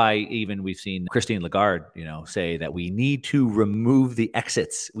that's why even we've seen Christine Lagarde, say that we need to remove the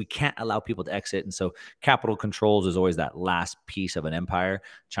exits. We can't allow people to exit. And so capital controls is always that last piece of an empire.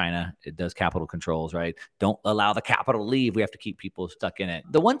 China, it does capital controls, right? Don't allow the capital to leave. We have to keep people stuck in it.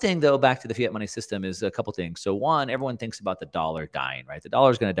 The one thing, though, back to the fiat money system is a couple things. So one, everyone thinks about the dollar dying, right? The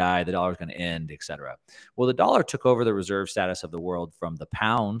dollar is going to die. The dollar is going to end, et cetera. Well, the dollar took over the reserve status of the world from the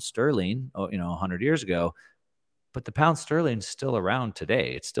pound sterling, 100 years ago. But the pound sterling is still around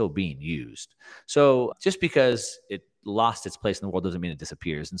today. It's still being used. So just because it lost its place in the world doesn't mean it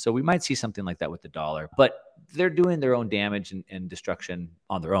disappears. And so we might see something like that with the dollar, but they're doing their own damage and destruction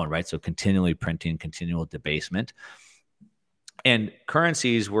on their own, right? So continually printing, continual debasement. And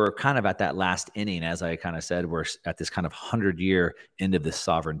currencies were kind of at that last inning, as I kind of said, we're at this kind of 100-year end of this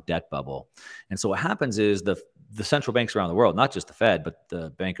sovereign debt bubble. And so what happens is the central banks around the world, not just the Fed, but the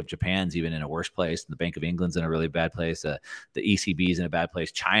Bank of Japan's even in a worse place. The Bank of England's in a really bad place. The ECB's in a bad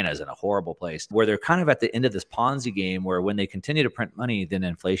place. China's in a horrible place, where they're kind of at the end of this Ponzi game, where when they continue to print money, then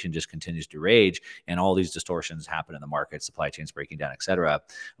inflation just continues to rage and all these distortions happen in the market, supply chains breaking down, et cetera.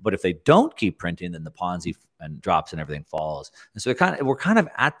 But if they don't keep printing, then the Ponzi and drops and everything falls. And so we're kind of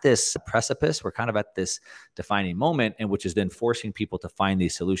at this precipice. We're kind of at this defining moment, and which is then forcing people to find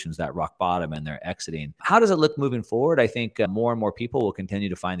these solutions, that rock bottom, and they're exiting. How does it look moving forward? I think more and more people will continue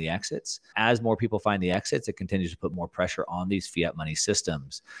to find the exits. As more people find the exits, it continues to put more pressure on these fiat money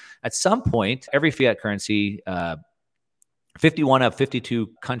systems. At some point, every fiat currency 51 of 52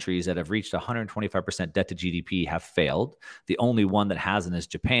 countries that have reached 125% debt to GDP have failed. The only one that hasn't is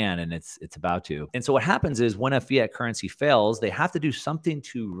Japan, and it's about to. And so what happens is when a fiat currency fails, they have to do something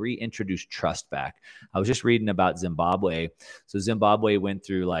to reintroduce trust back. I was just reading about Zimbabwe. So Zimbabwe went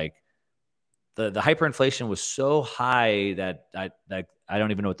through like the hyperinflation was so high that I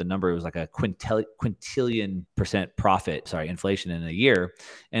don't even know what the number, it was like a quintillion percent inflation in a year.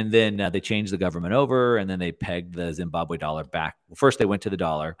 And then they changed the government over, and then they pegged the Zimbabwe dollar back. Well, first they went to the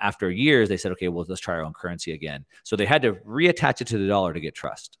dollar. After years, they said, okay, well, let's try our own currency again. So they had to reattach it to the dollar to get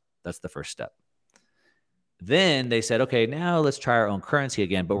trust. That's the first step. Then they said, okay, now let's try our own currency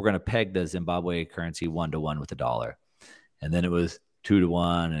again, but we're going to peg the Zimbabwe currency 1-to-1 with the dollar. And then it was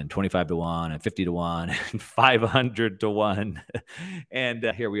 2-to-1 and 25-to-1 and 50-to-1 and 500-to-1. And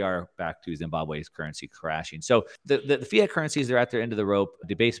here we are back to Zimbabwe's currency crashing. So the fiat currencies, they're at their end of the rope.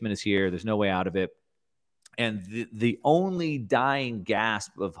 Debasement is here. There's no way out of it. And the only dying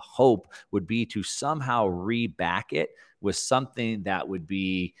gasp of hope would be to somehow reback it with something that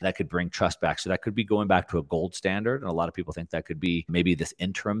could bring trust back. So that could be going back to a gold standard. And a lot of people think that could be maybe this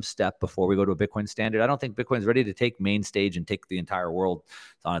interim step before we go to a Bitcoin standard. I don't think Bitcoin's ready to take main stage and take the entire world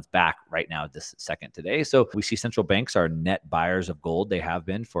on its back right now, this second today. So we see central banks are net buyers of gold. They have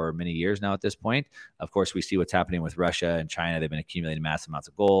been for many years now at this point. Of course, we see what's happening with Russia and China. They've been accumulating massive amounts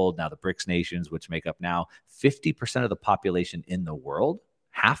of gold. Now the BRICS nations, which make up now 50% of the population in the world,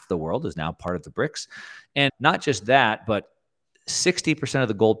 half the world is now part of the BRICS. And not just that, but 60% of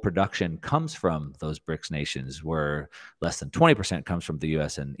the gold production comes from those BRICS nations, where less than 20% comes from the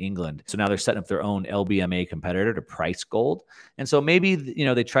US and England. So now they're setting up their own LBMA competitor to price gold. And so maybe,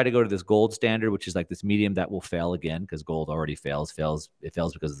 they try to go to this gold standard, which is like this medium that will fail again because gold already fails. It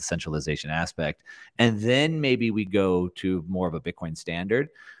fails because of the centralization aspect. And then maybe we go to more of a Bitcoin standard.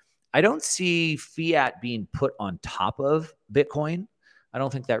 I don't see fiat being put on top of Bitcoin. I don't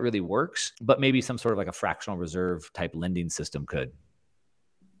think that really works, but maybe some sort of like a fractional reserve type lending system could.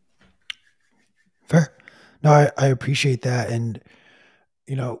 Fair. No, I appreciate that. And,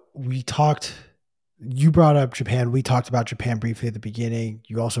 you brought up Japan. We talked about Japan briefly at the beginning.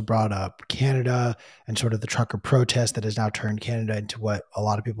 You also brought up Canada and sort of the trucker protest that has now turned Canada into what a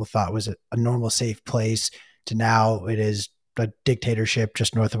lot of people thought was a normal, safe place, to now it is a dictatorship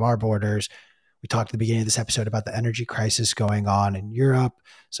just north of our borders. We talked at the beginning of this episode about the energy crisis going on in Europe,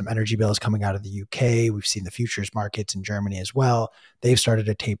 some energy bills coming out of the UK. We've seen the futures markets in Germany as well. They've started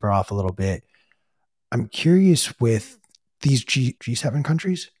to taper off a little bit. I'm curious with these G7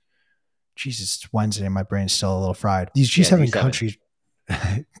 countries. Jesus, it's Wednesday and my brain's still a little fried. These G7 countries,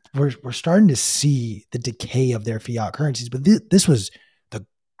 we're starting to see the decay of their fiat currencies, but this was the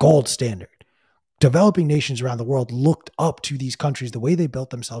gold standard. Developing nations around the world looked up to these countries, the way they built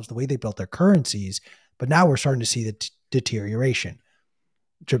themselves, the way they built their currencies. But now we're starting to see the deterioration.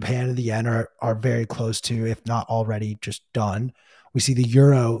 Japan and the yen are very close to, if not already, just done. We see the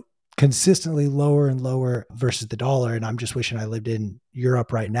euro consistently lower and lower versus the dollar. And I'm just wishing I lived in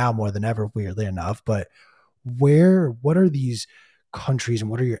Europe right now more than ever, weirdly enough. But what are these countries and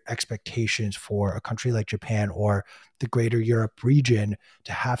what are your expectations for a country like Japan or the greater Europe region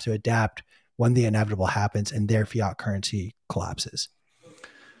to have to adapt when the inevitable happens and their fiat currency collapses?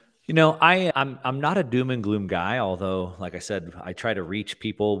 I'm not a doom and gloom guy, although, like I said, I try to reach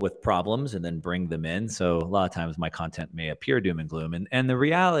people with problems and then bring them in. So a lot of times my content may appear doom and gloom. And the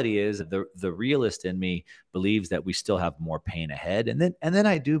reality is the realist in me believes that we still have more pain ahead. And then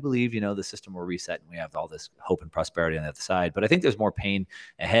I do believe, the system will reset and we have all this hope and prosperity on the other side. But I think there's more pain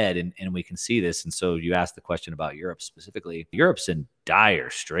ahead and we can see this. And so you asked the question about Europe specifically. Europe's in dire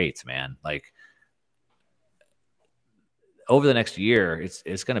straits, man. Like, over the next year,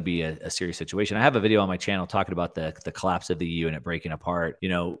 it's going to be a serious situation. I have a video on my channel talking about the collapse of the EU and it breaking apart.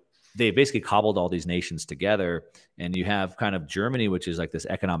 They basically cobbled all these nations together, and you have kind of Germany, which is like this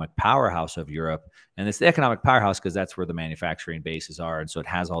economic powerhouse of Europe. And it's the economic powerhouse because that's where the manufacturing bases are. And so it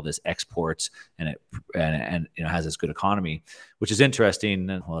has all this exports and it has this good economy, which is interesting.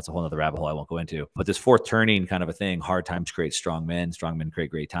 Well, that's a whole other rabbit hole I won't go into. But this fourth turning kind of a thing, hard times create strong men create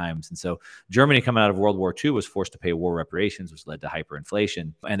great times. And so Germany coming out of World War II was forced to pay war reparations, which led to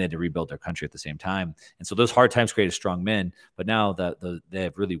hyperinflation, and they had to rebuild their country at the same time. And so those hard times created strong men, but now they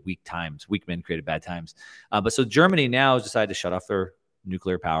have really weak times. Weak men created bad times. But so Germany now has decided to shut off their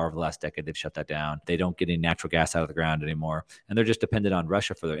nuclear power over the last decade. They've shut that down. They don't get any natural gas out of the ground anymore. And they're just dependent on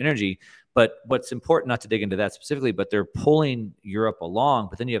Russia for their energy. But what's important, not to dig into that specifically, but they're pulling Europe along.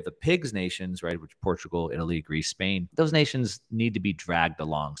 But then you have the PIGS nations, right? Which Portugal, Italy, Greece, Spain. Those nations need to be dragged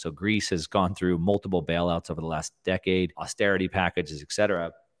along. So Greece has gone through multiple bailouts over the last decade, austerity packages, et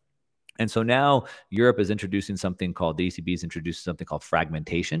cetera. And so now Europe is introducing something called, the ECB is introducing something called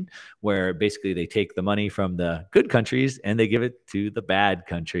fragmentation, where basically they take the money from the good countries and they give it to the bad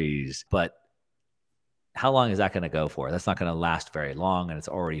countries. But how long is that going to go for? That's not going to last very long, and it's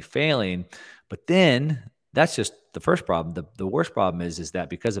already failing. But then that's just the first problem. The worst problem is that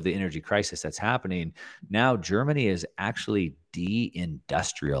because of the energy crisis that's happening, now Germany is actually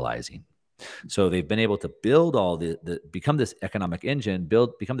deindustrializing. So they've been able to build all become this economic engine,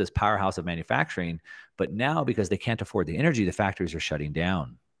 become this powerhouse of manufacturing. But now, because they can't afford the energy, the factories are shutting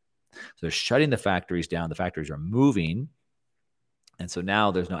down. So they're shutting the factories down. The factories are moving. And so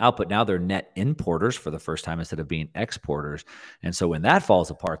now there's no output. Now they're net importers for the first time instead of being exporters. And so when that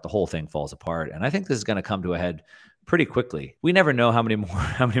falls apart, the whole thing falls apart. And I think this is going to come to a head pretty quickly. We never know how many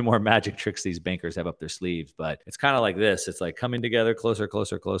more magic tricks these bankers have up their sleeves, but it's kind of like this. It's like coming together closer,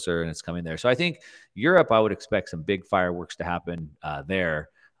 and it's coming there. So I think Europe, I would expect some big fireworks to happen there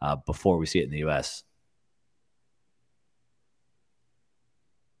before we see it in the US.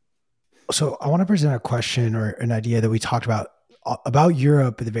 So I want to present a question or an idea that we talked about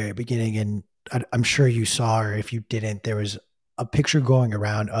Europe at the very beginning. And I'm sure you saw, or if you didn't, there was a picture going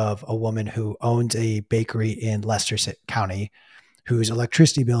around of a woman who owns a bakery in Leicester County, whose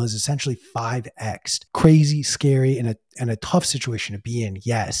electricity bill is essentially 5x. Crazy, scary, and a tough situation to be in,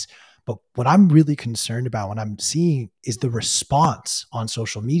 yes. But what I'm really concerned about, what I'm seeing, is the response on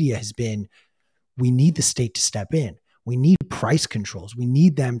social media has been, we need the state to step in. We need price controls. We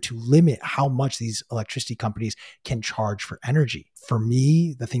need them to limit how much these electricity companies can charge for energy. For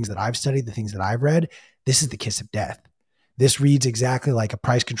me, the things that I've studied, the things that I've read, this is the kiss of death. This reads exactly like a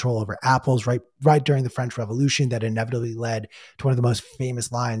price control over apples right during the French Revolution that inevitably led to one of the most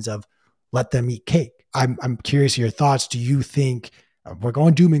famous lines of "let them eat cake." I'm curious of your thoughts. Do you think we're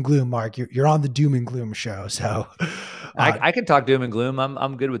going doom and gloom, Mark? You're on the doom and gloom show, so I can talk doom and gloom.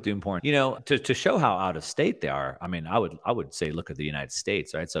 I'm good with doom porn. You know, to show how out of state they are. I mean, I would say look at the United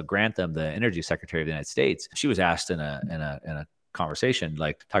States, right? So Grantham, the Energy Secretary of the United States, she was asked in a conversation,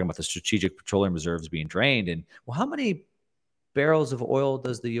 like talking about the strategic petroleum reserves being drained, and well, how many barrels of oil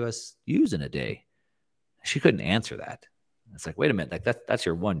does the U.S. use in a day? She couldn't answer that. It's like, wait a minute, like that's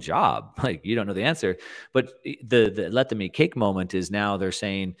your one job. Like, you don't know the answer. But the let them eat cake moment is now they're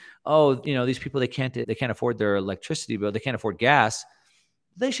saying, oh, you know, these people, they can't afford their electricity bill, they can't afford gas.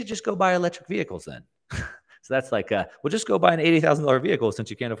 They should just go buy electric vehicles then. So that's like, well, just go buy an $80,000 vehicle since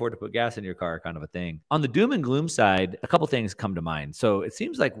you can't afford to put gas in your car, kind of a thing. On the doom and gloom side, a couple things come to mind. So it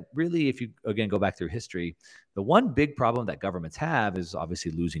seems like really, if you, again, go back through history, the one big problem that governments have is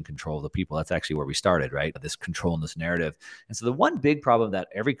obviously losing control of the people. That's actually where we started, right? This control and this narrative. And so the one big problem that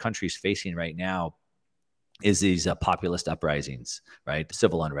every country is facing right now is these populist uprisings, right?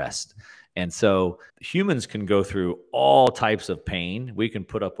 Civil unrest. And so humans can go through all types of pain. We can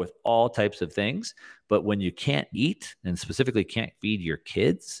put up with all types of things. But when you can't eat, and specifically can't feed your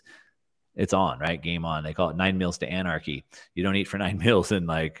kids, it's on, right? Game on. They call it 9 meals to anarchy. You don't eat for 9 meals and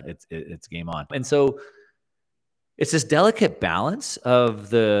like it's game on. And so it's this delicate balance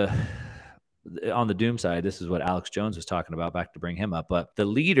of on the doom side, this is what Alex Jones was talking about, back to bring him up, but the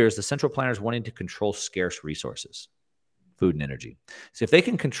leaders, the central planners, wanting to control scarce resources, food and energy. So if they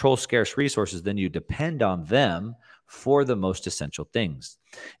can control scarce resources, then you depend on them for the most essential things.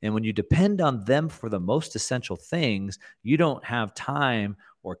 And when you depend on them for the most essential things, you don't have time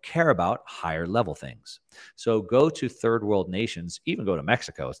or care about higher level things. So go to third world nations, even go to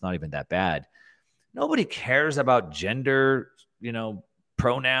Mexico. It's not even that bad. Nobody cares about gender,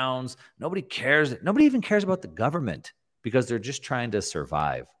 pronouns. Nobody cares. Nobody even cares about the government because they're just trying to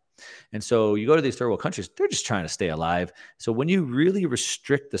survive. And so you go to these third world countries, they're just trying to stay alive. So when you really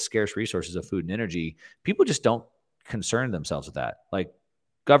restrict the scarce resources of food and energy, people just don't concern themselves with that. Like,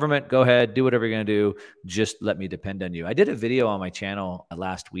 government, go ahead, do whatever you're going to do. Just let me depend on you. I did a video on my channel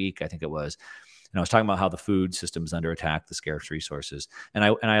last week, I think it was, and I was talking about how the food system is under attack, the scarce resources. And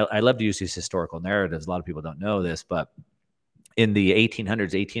I love to use these historical narratives. A lot of people don't know this, but in the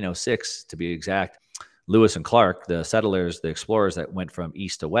 1800s, 1806 to be exact, Lewis and Clark, the settlers, the explorers that went from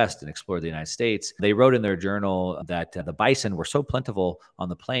east to west and explored the United States, they wrote in their journal that the bison were so plentiful on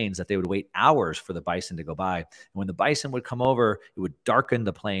the plains that they would wait hours for the bison to go by. And when the bison would come over, it would darken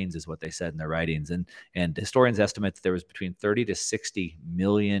the plains, is what they said in their writings. And historians estimate that there was between 30 to 60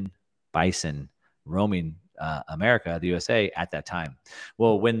 million bison roaming America, the USA, at that time.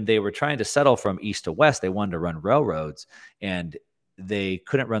 Well, when they were trying to settle from east to west, they wanted to run railroads, and they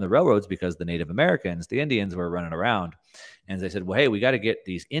couldn't run the railroads because the Native Americans, the Indians, were running around. And they said, well, hey, we got to get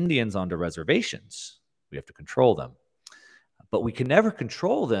these Indians onto reservations. We have to control them. But we can never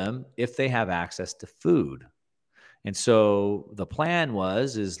control them if they have access to food. And so the plan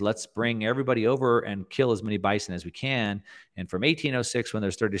is let's bring everybody over and kill as many bison as we can. And from 1806, when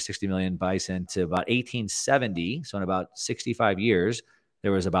there's 30 to 60 million bison, to about 1870, so in about 65 years,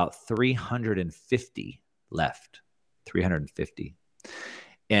 there was about 350 left. 350.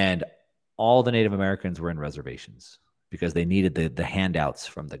 And all the Native Americans were in reservations because they needed the handouts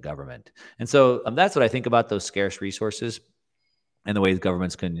from the government. And so that's what I think about those scarce resources and the ways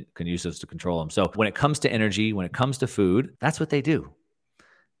governments can use those to control them. So when it comes to energy, when it comes to food, that's what they do.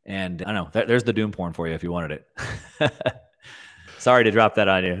 And I don't know, there's the doom porn for you if you wanted it. Sorry to drop that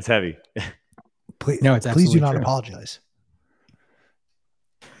on you. It's heavy. Please, no, it's please do not apologize.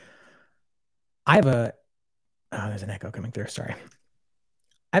 I have there's an echo coming through. Sorry.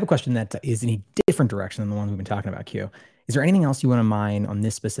 I have a question that is in a different direction than the one we've been talking about, Q. Is there anything else you want to mine on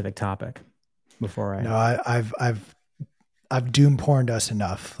this specific topic before I? No, I've doom porned us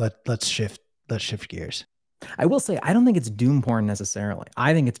enough. Let's shift gears. I will say, I don't think it's doom porn necessarily.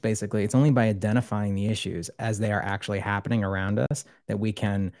 I think it's only by identifying the issues as they are actually happening around us that we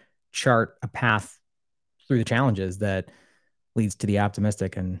can chart a path through the challenges that leads to the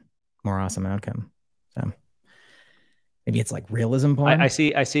optimistic and more awesome outcome. So maybe it's like realism porn. I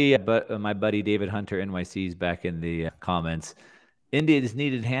see, but my buddy David Hunter NYC's back in the comments. Indians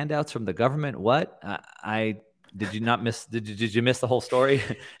needed handouts from the government. What? Did you miss the whole story?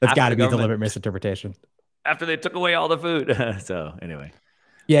 That's got to be a deliberate misinterpretation. After they took away all the food. So anyway.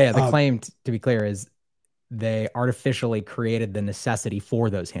 Yeah. The claim, to be clear, is they artificially created the necessity for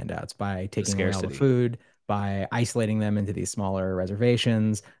those handouts by taking away all the food, by isolating them into these smaller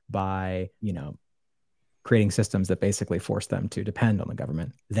reservations, by, creating systems that basically forced them to depend on the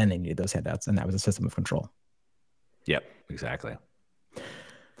government. Then they needed those handouts, and that was a system of control. Yep, exactly.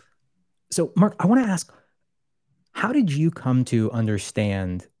 So, Mark, I want to ask, how did you come to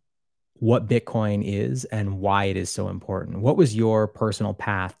understand what Bitcoin is and why it is so important? What was your personal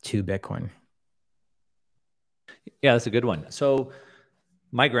path to Bitcoin? Yeah, that's a good one. So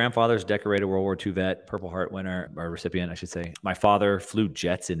my grandfather's decorated World War II vet, Purple Heart winner, or recipient, I should say. My father flew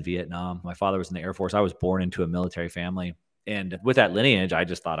jets in Vietnam. My father was in the Air Force. I was born into a military family. And with that lineage, I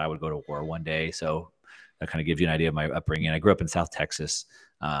just thought I would go to war one day. So that kind of gives you an idea of my upbringing. I grew up in South Texas,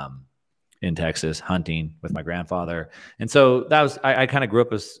 in Texas, hunting with my grandfather. And so that was, I kind of grew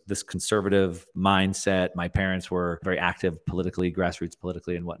up with this conservative mindset. My parents were very active politically, grassroots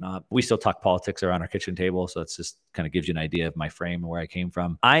politically and whatnot. We still talk politics around our kitchen table. So it's just kind of gives you an idea of my frame and where I came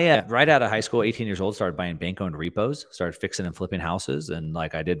from. I, right out of high school, 18 years old, started buying bank-owned repos, started fixing and flipping houses. And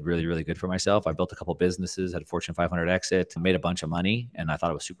I did really, really good for myself. I built a couple businesses, had a Fortune 500 exit, made a bunch of money. And I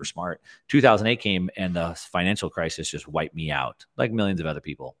thought it was super smart. 2008 came and the financial crisis just wiped me out, like millions of other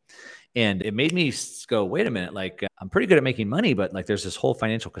people. And it made me go, wait a minute, I'm pretty good at making money, but there's this whole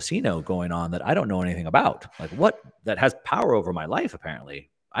financial casino going on that I don't know anything about. What that has power over my life, apparently.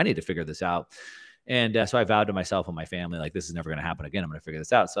 I need to figure this out. And so I vowed to myself and my family, this is never going to happen again. I'm going to figure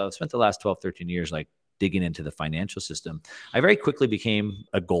this out. So I've spent the last 12, 13 years, digging into the financial system. I very quickly became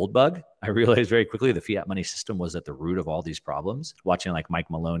a gold bug. I realized very quickly the fiat money system was at the root of all these problems. Watching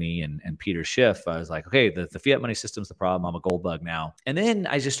Mike Maloney and Peter Schiff, I was like, okay, the fiat money system's the problem. I'm a gold bug now. And then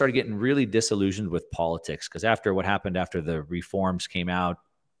I just started getting really disillusioned with politics because after what happened after the reforms came out,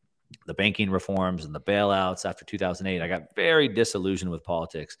 the banking reforms and the bailouts after 2008, I got very disillusioned with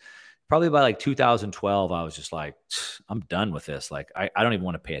politics. Probably by 2012, I was just I'm done with this. I don't even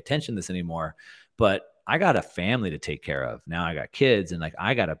want to pay attention to this anymore. But I got a family to take care of. Now I got kids and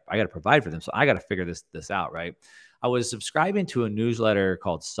I gotta provide for them. So I gotta figure this out, right? I was subscribing to a newsletter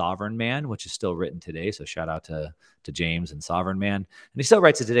called Sovereign Man, which is still written today. So shout out to James and Sovereign Man. And he still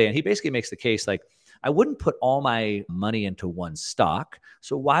writes it today. And he basically makes the case I wouldn't put all my money into one stock.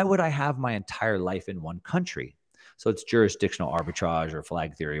 So why would I have my entire life in one country? So it's jurisdictional arbitrage or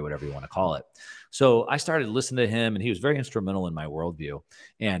flag theory, whatever you want to call it. So I started listening to him and he was very instrumental in my worldview.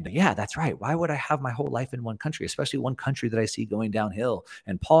 And yeah, that's right. Why would I have my whole life in one country, especially one country that I see going downhill?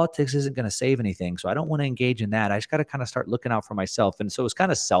 And politics isn't going to save anything. So I don't want to engage in that. I just got to kind of start looking out for myself. And so it's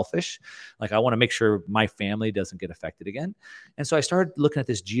kind of selfish. I want to make sure my family doesn't get affected again. And so I started looking at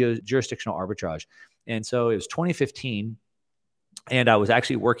this jurisdictional arbitrage. And so it was 2015. And I was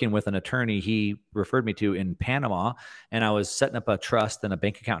actually working with an attorney he referred me to in Panama. And I was setting up a trust and a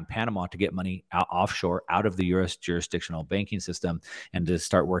bank account in Panama to get money offshore out of the U.S. jurisdictional banking system and to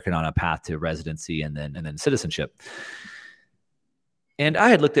start working on a path to residency and then citizenship. And I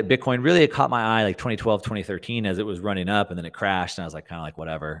had looked at Bitcoin, really it caught my eye like 2012, 2013 as it was running up, and then it crashed, and I was like, kind of like,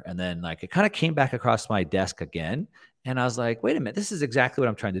 whatever. And then like it kind of came back across my desk again. And I was like, wait a minute, this is exactly what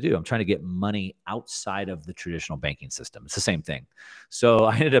I'm trying to do. I'm trying to get money outside of the traditional banking system. It's the same thing. So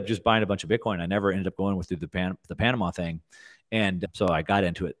I ended up just buying a bunch of Bitcoin. I never ended up going through the Panama thing. And so I got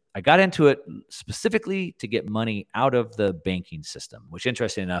into it. I got into it specifically to get money out of the banking system, which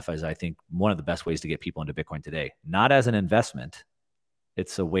interesting enough is I think one of the best ways to get people into Bitcoin today, not as an investment.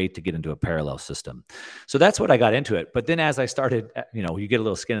 It's a way to get into a parallel system. So that's what I got into it. But then as I started, you get a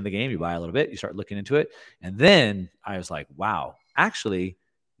little skin in the game, you buy a little bit, you start looking into it. And then I was like, wow, actually,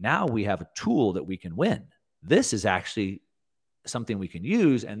 now we have a tool that we can win. This is actually something we can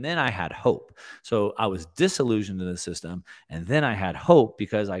use. And then I had hope. So I was disillusioned in the system. And then I had hope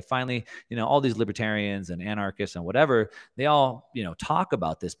because I finally, all these libertarians and anarchists and whatever, they all, talk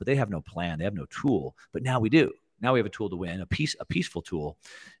about this, but they have no plan. They have no tool. But now we do. Now we have a tool to win, a peaceful tool.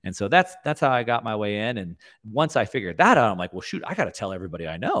 And so that's how I got my way in. And once I figured that out, I'm like, well, shoot, I got to tell everybody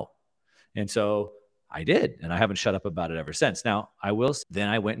I know. And so I did. And I haven't shut up about it ever since. Now then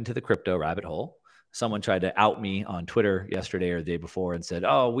I went into the crypto rabbit hole. Someone tried to out me on Twitter yesterday or the day before and said,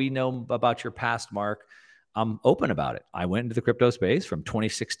 oh, we know about your past, Mark. I'm open about it. I went into the crypto space from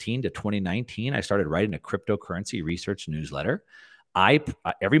 2016 to 2019. I started writing a cryptocurrency research newsletter.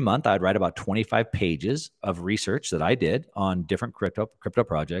 Every month I'd write about 25 pages of research that I did on different crypto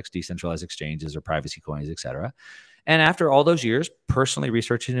projects, decentralized exchanges or privacy coins, et cetera. And after all those years, personally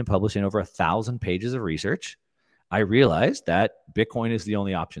researching and publishing over 1,000 pages of research, I realized that Bitcoin is the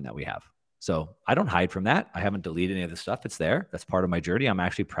only option that we have. So I don't hide from that. I haven't deleted any of the stuff. It's there. That's part of my journey. I'm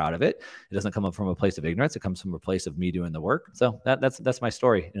actually proud of it. It doesn't come up from a place of ignorance. It comes from a place of me doing the work. So that's my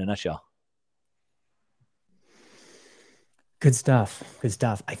story in a nutshell. Good stuff. Good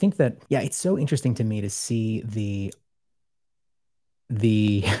stuff. I think that, it's so interesting to me to see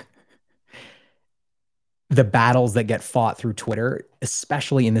the battles that get fought through Twitter,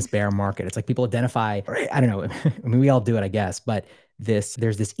 especially in this bear market. It's like people identify, I don't know, I mean, we all do it, I guess, but there's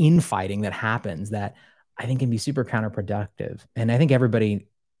this infighting that happens that I think can be super counterproductive. And I think everybody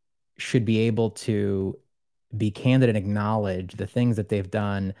should be able to be candid and acknowledge the things that they've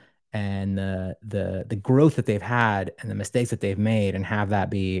done and the growth that they've had and the mistakes that they've made, and have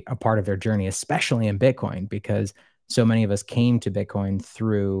that be a part of their journey, especially in Bitcoin, because so many of us came to Bitcoin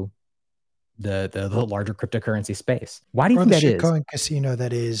through the larger cryptocurrency space. Why do you think that is? Or the shitcoin casino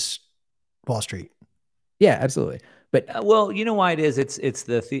that is Wall Street. Yeah, absolutely. But well, you know why it is? It's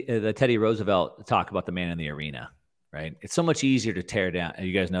the Teddy Roosevelt talk about the man in the arena, right? It's so much easier to tear down.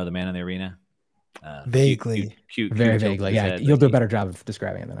 You guys know the man in the arena? Vaguely. Very vaguely. Yeah, you'll do a better job of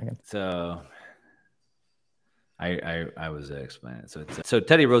describing it than I can. So I was explaining it. So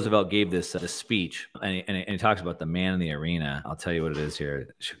Teddy Roosevelt gave this speech, and he talks about the man in the arena. I'll tell you what it is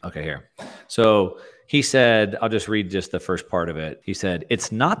here. Okay, here. So he said, I'll just read just the first part of it. He said,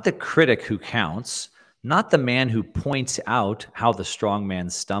 "It's not the critic who counts, not the man who points out how the strong man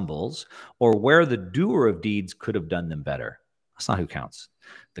stumbles or where the doer of deeds could have done them better. That's not who counts.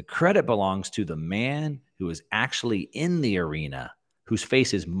 The credit belongs to the man who is actually in the arena, whose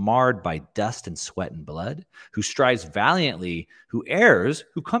face is marred by dust and sweat and blood, who strives valiantly, who errs,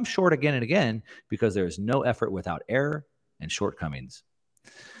 who comes short again and again, because there is no effort without error and shortcomings."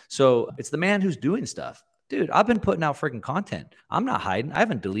 So it's the man who's doing stuff. Dude, I've been putting out freaking content. I'm not hiding. I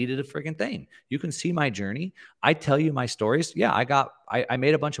haven't deleted a freaking thing. You can see my journey. I tell you my stories. Yeah, I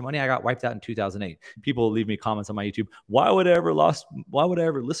made a bunch of money. I got wiped out in 2008. People leave me comments on my YouTube. Why would I ever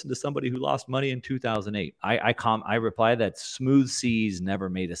listen to somebody who lost money in 2008? I reply that smooth seas never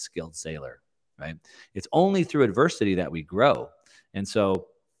made a skilled sailor, right? It's only through adversity that we grow. And so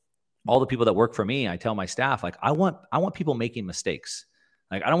all the people that work for me, I tell my staff, like, I want people making mistakes.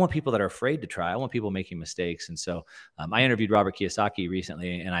 Like, I don't want people that are afraid to try. I want people making mistakes. And so I interviewed Robert Kiyosaki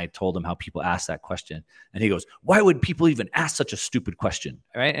recently, and I told him how people ask that question. And he goes, "Why would people even ask such a stupid question?"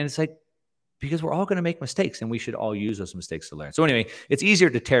 Right? And it's like, because we're all going to make mistakes, and we should all use those mistakes to learn. So anyway, it's easier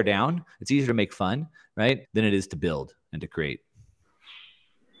to tear down. It's easier to make fun, right, than it is to build and to create.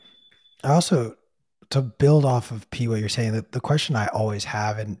 I also, to build off of P, what you're saying, that the question I always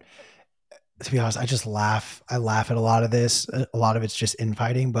have, and to be honest, I just laugh. I laugh at a lot of this. A lot of it's just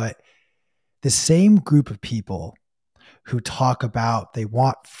infighting, but the same group of people who talk about they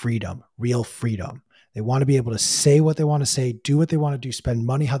want freedom, real freedom. They want to be able to say what they want to say, do what they want to do, spend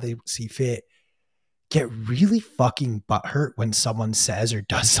money how they see fit, get really fucking butthurt when someone says or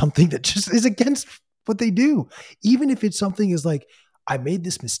does something that just is against what they do. Even if it's something is like, I made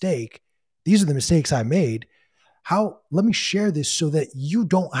this mistake. These are the mistakes I made. Let me share this so that you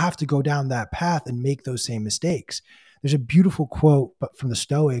don't have to go down that path and make those same mistakes. There's a beautiful quote from the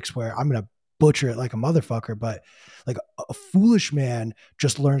Stoics where I'm going to butcher it like a motherfucker, but like a foolish man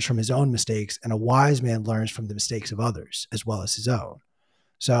just learns from his own mistakes, and a wise man learns from the mistakes of others as well as his own.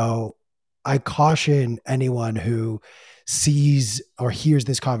 So I caution anyone who sees or hears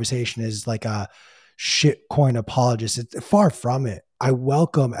this conversation as like a shitcoin apologist. It's far from it. I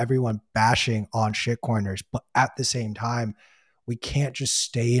welcome everyone bashing on shitcoiners, but at the same time, we can't just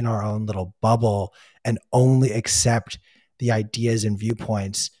stay in our own little bubble and only accept the ideas and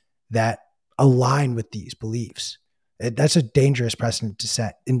viewpoints that align with these beliefs. That's a dangerous precedent to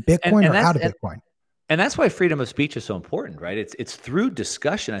set in Bitcoin or out of Bitcoin. And that's why freedom of speech is so important, right? It's through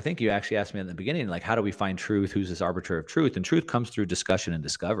discussion. I think you actually asked me in the beginning, like, how do we find truth? Who's this arbiter of truth? And truth comes through discussion and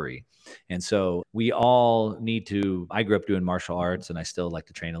discovery. And so we all need to, I grew up doing martial arts and I still like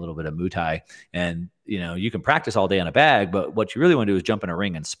to train a little bit of Muay Thai. And, you know, you can practice all day on a bag, but what you really want to do is jump in a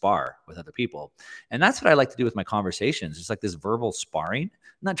ring and spar with other people. And that's what I like to do with my conversations. It's like this verbal sparring.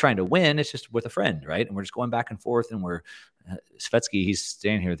 I'm not trying to win. It's just with a friend, right? And we're just going back and forth, and we're, Svetsky, he's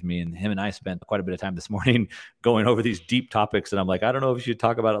staying here with me, and him and I spent quite a bit of time this morning going over these deep topics. And I'm like, I don't know if you should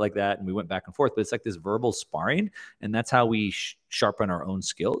talk about it like that. And we went back and forth, but it's like this verbal sparring. And that's how we sharpen our own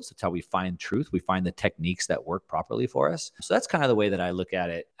skills. That's how we find truth. We find the techniques that work properly for us. So that's kind of the way that I look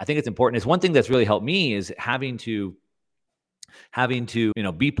at it. I think it's important. It's one thing that's really helped me is having to, you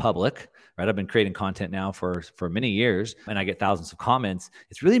know, be public, right? I've been creating content now for many years, and I get thousands of comments.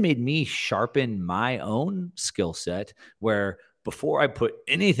 It's really made me sharpen my own skill set, where before I put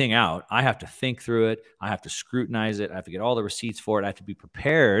anything out, I have to think through it. I have to scrutinize it. I have to get all the receipts for it. I have to be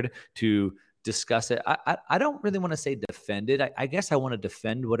prepared to discuss it. I don't really want to say defend it. I guess I want to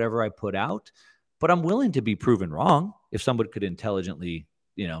defend whatever I put out, but I'm willing to be proven wrong if somebody could intelligently,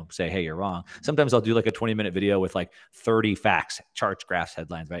 you know, say, hey, you're wrong. Sometimes I'll do like a 20-minute video with like 30 facts, charts, graphs,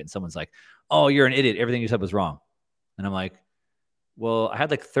 headlines, right? And someone's like, oh, you're an idiot. Everything you said was wrong. And I'm like, well, I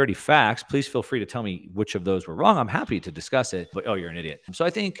had like 30 facts. Please feel free to tell me which of those were wrong. I'm happy to discuss it, but oh, you're an idiot. So I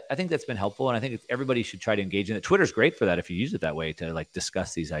think that's been helpful. And I think everybody should try to engage in it. Twitter's great for that if you use it that way, to like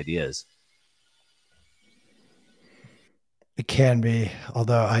discuss these ideas. It can be,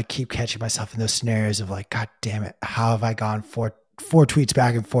 although I keep catching myself in those scenarios of like, God damn it, how have I gone four tweets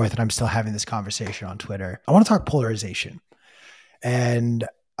back and forth and I'm still having this conversation on Twitter? I want to talk polarization, and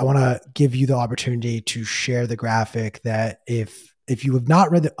I want to give you the opportunity to share the graphic that if you have not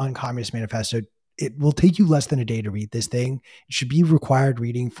read the Uncommunist Manifesto, it will take you less than a day to read this thing. It should be required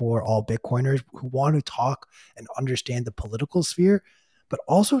reading for all Bitcoiners who want to talk and understand the political sphere. But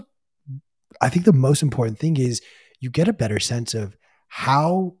also, I think the most important thing is you get a better sense of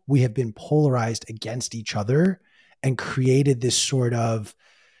how we have been polarized against each other and created this sort of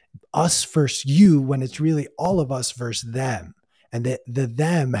us versus you, when it's really all of us versus them. And the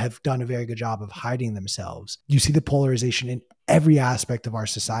them have done a very good job of hiding themselves. You see the polarization in every aspect of our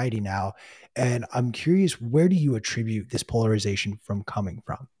society now. And I'm curious, where do you attribute this polarization coming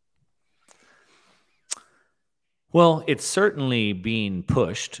from? Well, it's certainly being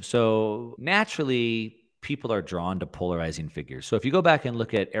pushed. So naturally, people are drawn to polarizing figures. So if you go back and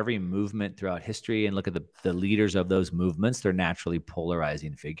look at every movement throughout history and look at the leaders of those movements, they're naturally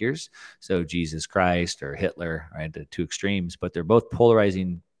polarizing figures. So Jesus Christ or Hitler, right? The two extremes, but they're both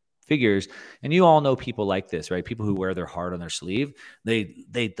polarizing figures. And you all know people like this, right? People who wear their heart on their sleeve.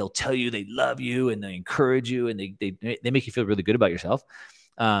 They'll tell you they love you and they encourage you and they make you feel really good about yourself.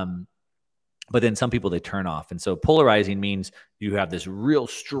 But then some people they turn off. And so polarizing means you have this real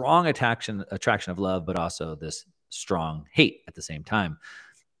strong attraction of love, but also this strong hate at the same time.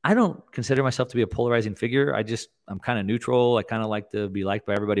 I don't consider myself to be a polarizing figure. I'm kind of neutral. I kind of like to be liked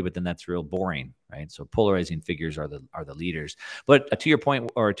by everybody, but then that's real boring, right? So polarizing figures are the leaders. But to your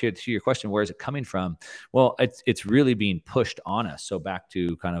point, or to your question, where is it coming from? Well, it's really being pushed on us. So back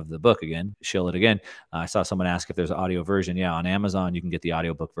to kind of the book again, shill it again. I saw someone ask if there's an audio version. Yeah, on Amazon, you can get the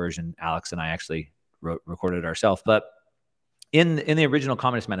audiobook version. Alex and I actually recorded it ourselves. But in the original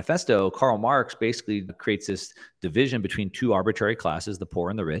Communist Manifesto, Karl Marx basically creates this division between two arbitrary classes, the poor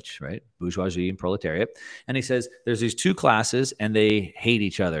and the rich, right? Bourgeoisie and proletariat. And he says there's these two classes and they hate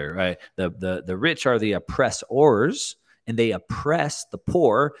each other, right? The rich are the oppressors and they oppress the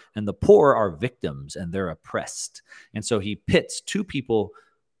poor, and the poor are victims and they're oppressed. And so he pits two people,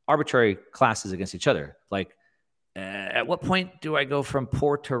 arbitrary classes, against each other. Like, at what point do I go from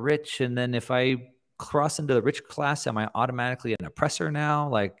poor to rich? And then if I cross into the rich class, am I automatically an oppressor now?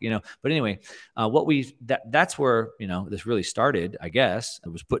 Like, but anyway, that's where, this really started, I guess. It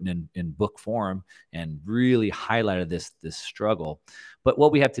was put in book form and really highlighted this struggle. But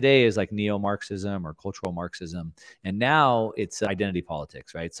what we have today is like neo-Marxism or cultural Marxism. And now it's identity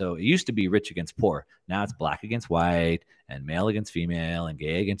politics, right? So it used to be rich against poor. Now it's black against white and male against female and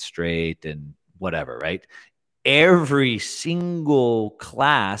gay against straight and whatever, right? Every single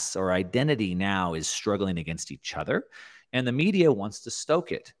class or identity now is struggling against each other, and the media wants to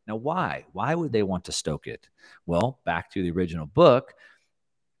stoke it. Now, why? Why would they want to stoke it? Well, back to the original book,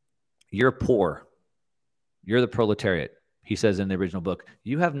 you're poor. You're the proletariat. He says in the original book,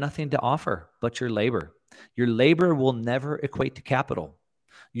 you have nothing to offer but your labor. Your labor will never equate to capital.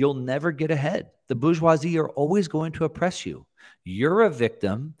 You'll never get ahead. The bourgeoisie are always going to oppress you. You're a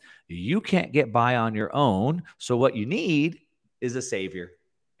victim. You can't get by on your own. So what you need is a savior.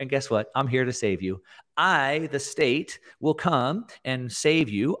 And guess what? I'm here to save you. I, the state, will come and save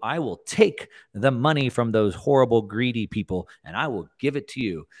you. I will take the money from those horrible, greedy people, and I will give it to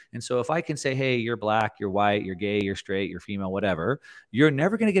you. And so if I can say, hey, you're black, you're white, you're gay, you're straight, you're female, whatever, you're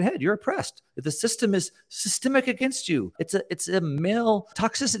never going to get ahead. You're oppressed. If the system is systemic against you, it's a male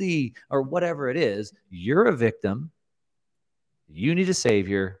toxicity or whatever it is, you're a victim. You need a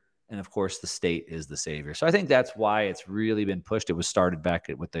savior. And of course, the state is the savior. So I think that's why it's really been pushed. It was started back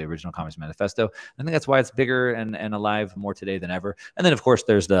with the original Communist Manifesto. I think that's why it's bigger and alive more today than ever. And then, of course,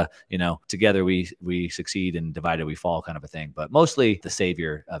 there's the, together we succeed and divided we fall kind of a thing. But mostly the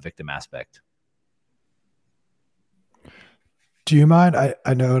savior victim aspect. Do you mind?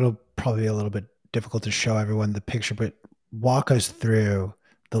 I know it'll probably be a little bit difficult to show everyone the picture, but walk us through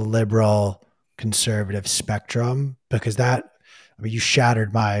the liberal conservative spectrum, because you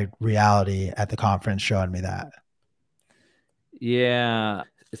shattered my reality at the conference showing me that. Yeah,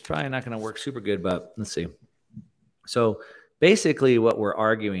 it's probably not going to work super good, but let's see. So basically what we're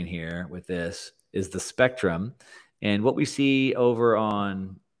arguing here with this is the spectrum. And what we see over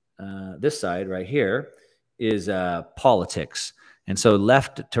on this side right here is politics. And so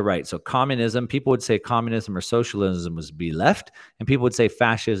left to right. So communism, people would say communism or socialism would be left, and people would say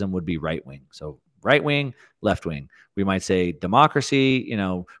fascism would be right wing. So right wing, left wing. We might say democracy,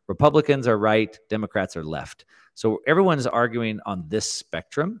 Republicans are right, Democrats are left. So everyone's arguing on this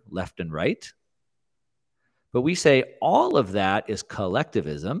spectrum, left and right. But we say all of that is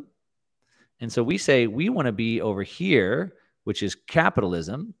collectivism. And so we say we want to be over here, which is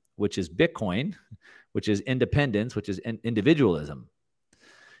capitalism, which is Bitcoin, which is independence, which is individualism.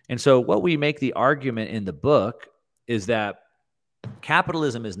 And so what we make the argument in the book is that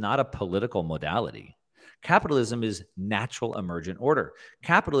capitalism is not a political modality. Capitalism is natural emergent order.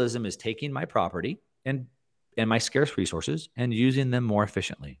 Capitalism is taking my property and my scarce resources and using them more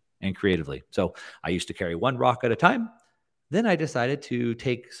efficiently and creatively. So I used to carry one rock at a time. Then I decided to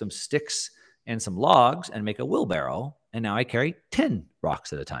take some sticks and some logs and make a wheelbarrow. And now I carry 10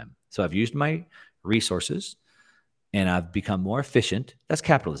 rocks at a time. So I've used my resources and I've become more efficient. That's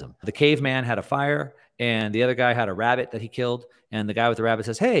capitalism. The caveman had a fire and the other guy had a rabbit that he killed. And the guy with the rabbit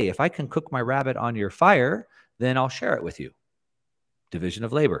says, hey, if I can cook my rabbit on your fire, then I'll share it with you. Division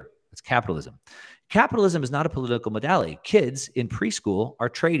of labor. That's capitalism. Capitalism is not a political modality. Kids in preschool are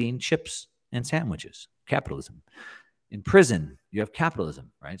trading chips and sandwiches. Capitalism. In prison, you have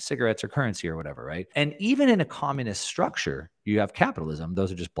capitalism, right? Cigarettes are currency or whatever, right? And even in a communist structure, you have capitalism.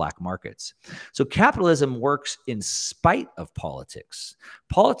 Those are just black markets. So capitalism works in spite of politics.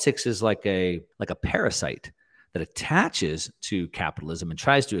 Politics is like a parasite that attaches to capitalism and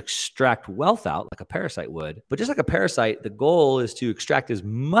tries to extract wealth out like a parasite would. But just like a parasite, the goal is to extract as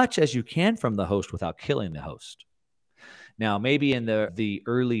much as you can from the host without killing the host. Now, maybe in the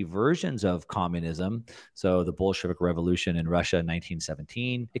early versions of communism, so the Bolshevik Revolution in Russia in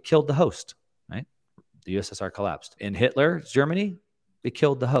 1917, it killed the host, right? The USSR collapsed. In Hitler's Germany, it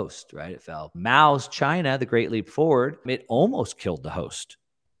killed the host, right? It fell. Mao's China, the Great Leap Forward, it almost killed the host.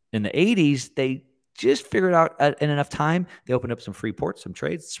 In the 80s, they just figured out in enough time, they opened up some free ports, some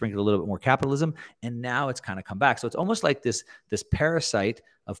trades, sprinkled a little bit more capitalism, and now it's kind of come back. So it's almost like this parasite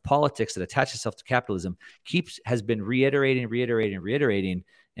of politics that attaches itself to capitalism has been reiterating,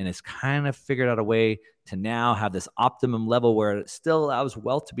 and it's kind of figured out a way to now have this optimum level where it still allows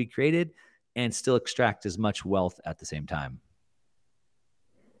wealth to be created and still extract as much wealth at the same time.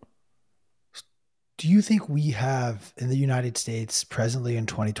 Do you think we have in the United States presently in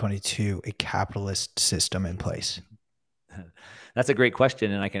 2022 a capitalist system in place? That's a great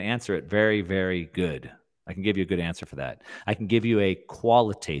question, and I can answer it very, very good. I can give you a good answer for that. I can give you a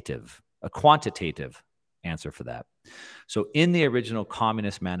quantitative answer for that. So in the original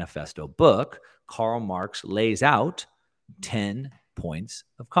Communist Manifesto book, Karl Marx lays out 10 points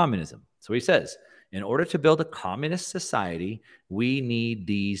of communism. So he says, in order to build a communist society, we need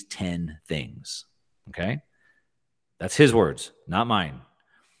these 10 things. Okay? That's his words, not mine.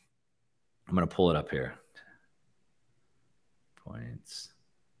 I'm going to pull it up here. Points.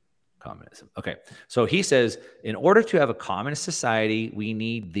 Communism. Okay. So he says, in order to have a communist society, we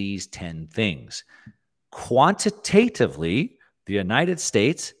need these 10 things. Quantitatively, the United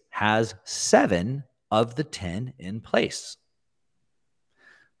States has 7 of the 10 in place.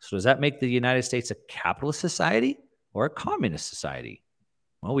 So does that make the United States a capitalist society or a communist society?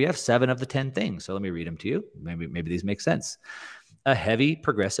 Well, we have 7 of the 10 things. So let me read them to you. Maybe these make sense. A heavy,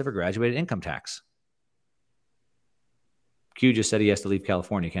 progressive, or graduated income tax. Q just said he has to leave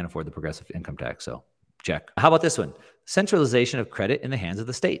California. He can't afford the progressive income tax. So check. How about this one? Centralization of credit in the hands of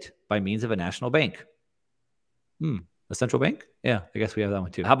the state by means of a national bank. A central bank? Yeah, I guess we have that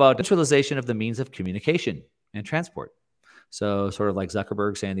one too. How about centralization of the means of communication and transport? So sort of like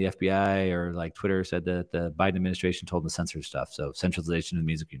Zuckerberg saying the FBI, or like Twitter said that the Biden administration told them to censor stuff. So centralization of the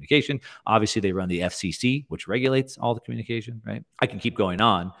means of communication. Obviously, they run the FCC, which regulates all the communication, right? I can keep going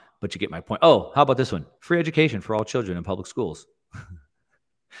on, but you get my point. Oh, how about this one? Free education for all children in public schools.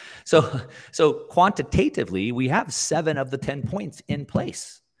 So quantitatively, we have 7 of the 10 points in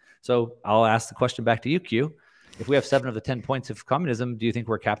place. So I'll ask the question back to you, Q. If we have 7 of the 10 points of communism, do you think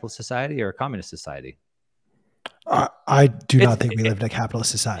we're a capitalist society or a communist society? I do not think we live in a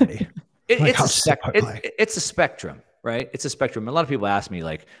capitalist society. It's a spectrum, right? It's a spectrum. A lot of people ask me,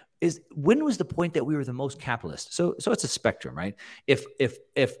 like, when was the point that we were the most capitalist? So it's a spectrum, right? If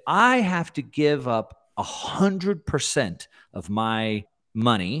I have to give up 100% of my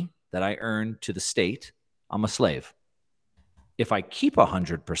money that I earn to the state, I'm a slave. If I keep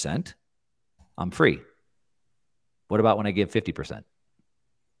 100%, I'm free. What about when I give 50%?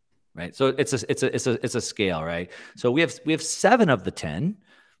 Right. So it's a scale, right? So we have 7 of the 10.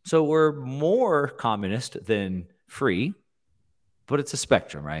 So we're more communist than free, but it's a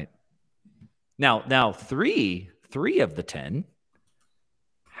spectrum, right? Now 3 of the 10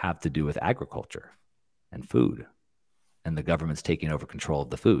 have to do with agriculture and food, and the government's taking over control of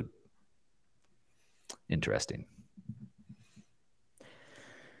the food. Interesting.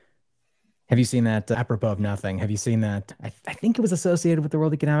 Have you seen that, apropos of nothing, have you seen that? I think it was associated with the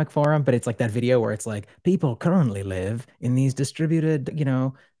World Economic Forum, but it's like that video where it's like, people currently live in these distributed,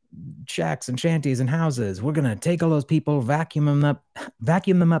 shacks and shanties and houses. We're going to take all those people, vacuum them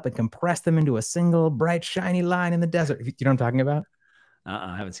up and compress them into a single bright, shiny line in the desert. You know what I'm talking about?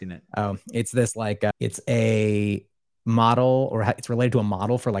 I haven't seen it. Oh, it's this it's a model, or it's related to a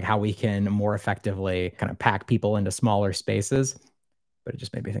model for like how we can more effectively kind of pack people into smaller spaces. But it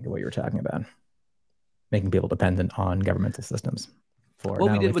just made me think of what you were talking about, making people dependent on governmental systems.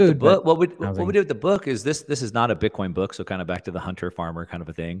 What we did with the book is this is not a Bitcoin book, so kind of back to the hunter farmer kind of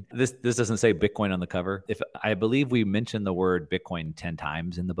a thing. This doesn't say Bitcoin on the cover. If I believe we mentioned the word Bitcoin 10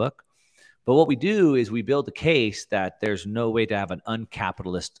 times in the book. But what we do is we build a case that there's no way to have an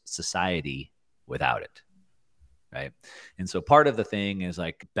uncapitalist society without it. Right. And so part of the thing is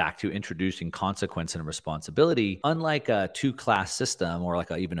like back to introducing consequence and responsibility. Unlike a 2-class system or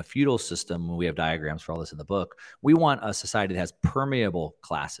like even a feudal system, we have diagrams for all this in the book. We want a society that has permeable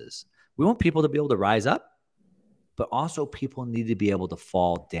classes. We want people to be able to rise up, but also people need to be able to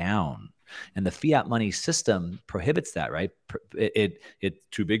fall down. And the fiat money system prohibits that, right? It's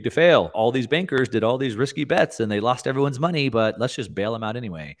too big to fail. All these bankers did all these risky bets and they lost everyone's money, but let's just bail them out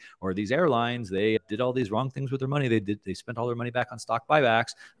anyway. Or these airlines, they did all these wrong things with their money. They spent all their money back on stock buybacks.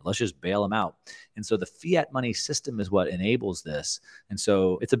 Let's just bail them out. And so the fiat money system is what enables this. And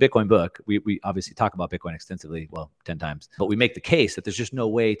so it's a Bitcoin book. We obviously talk about Bitcoin extensively, 10 times, but we make the case that there's just no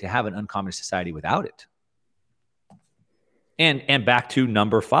way to have an uncommon society without it. And back to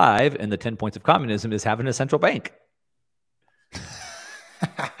number 5 in the 10 points of communism is having a central bank.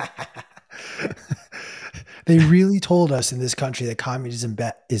 They really told us in this country that communism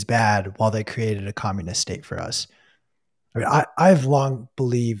is bad while they created a communist state for us. I mean, I've long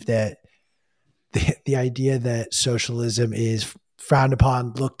believed that the idea that socialism is frowned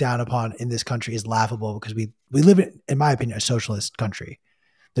upon, looked down upon in this country is laughable because we live in my opinion, a socialist country.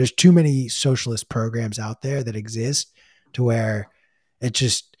 There's too many socialist programs out there that exist to where it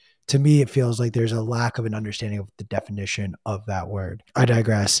just, to me, it feels like there's a lack of an understanding of the definition of that word. I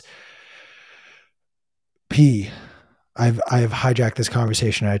digress. P, I've hijacked this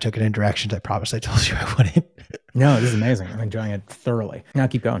conversation and I took it in directions I promised I told you I wouldn't. No, this is amazing. I'm enjoying it thoroughly. Now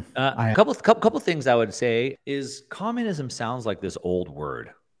keep going. A couple things I would say is communism sounds like this old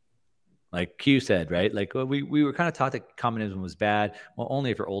word, Like Q said, right? Like we were kind of taught that communism was bad. Well,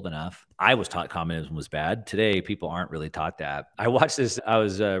 only if you're old enough. I was taught communism was bad. Today, people aren't really taught that. I watched this. I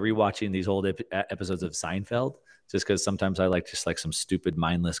was rewatching these old episodes of Seinfeld, just because sometimes I like just like some stupid,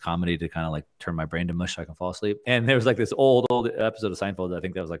 mindless comedy to kind of like turn my brain to mush so I can fall asleep. And there was like this old episode of Seinfeld. I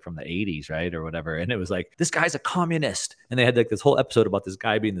think that was like from the 80s, right? Or whatever. And it was like, this guy's a communist. And they had like this whole episode about this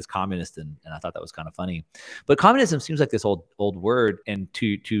guy being this communist. And I thought that was kind of funny. But communism seems like this old word. And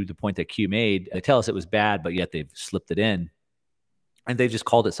to the point that Q made, they tell us it was bad, but yet they've slipped it in. And they just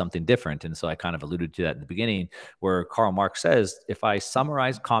called it something different. And so I kind of alluded to that in the beginning, where Karl Marx says, if I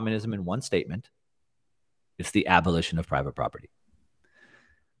summarize communism in one statement, it's the abolition of private property.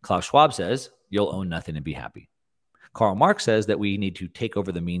 Klaus Schwab says, you'll own nothing and be happy. Karl Marx says that we need to take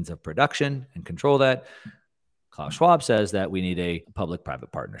over the means of production and control that. Klaus Schwab says that we need a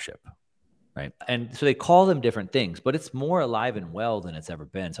public-private partnership, right? And so they call them different things, but it's more alive and well than it's ever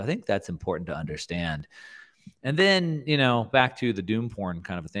been. So I think that's important to understand. And then, back to the doom porn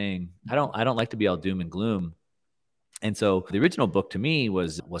kind of a thing. I don't like to be all doom and gloom. And so the original book to me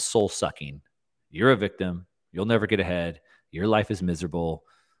was soul sucking. You're a victim. You'll never get ahead. Your life is miserable.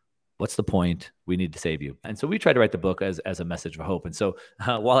 What's the point? We need to save you. And so we tried to write the book as a message of hope. And so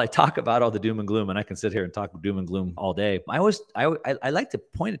while I talk about all the doom and gloom, and I can sit here and talk doom and gloom all day, I like to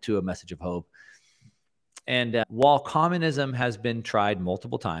point it to a message of hope. And while communism has been tried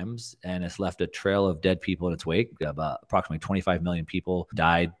multiple times and it's left a trail of dead people in its wake, about approximately 25 million people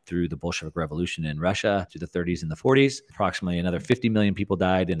died through the Bolshevik Revolution in Russia through the 30s and the 40s. Approximately another 50 million people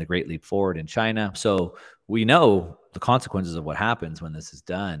died in the Great Leap Forward in China. So we know the consequences of what happens when this is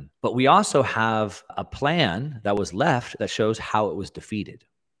done. But we also have a plan that was left that shows how it was defeated.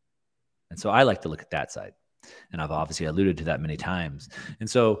 And so I like to look at that side. And I've obviously alluded to that many times. And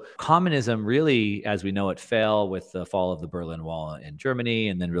so communism really, as we know it, fell with the fall of the Berlin Wall in Germany.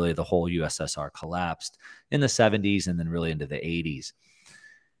 And then really the whole USSR collapsed in the 70s and then really into the 80s.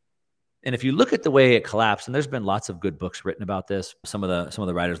 And if you look at the way it collapsed, and there's been lots of good books written about this. Some of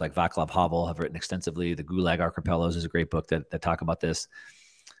the writers like Václav Havel have written extensively. The Gulag Archipelagos is a great book that talk about this.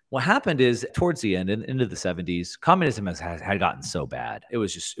 What happened is towards the end, into the 70s, communism had gotten so bad. It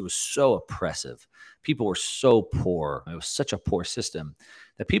was so oppressive. People were so poor. It was such a poor system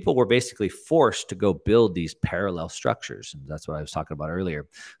that people were basically forced to go build these parallel structures. And that's what I was talking about earlier.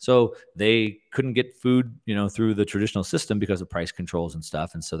 So they couldn't get food, through the traditional system because of price controls and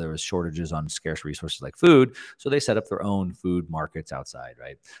stuff. And so there was shortages on scarce resources like food. So they set up their own food markets outside,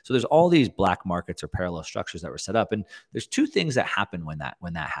 right? So there's all these black markets or parallel structures that were set up. And there's two things that happen when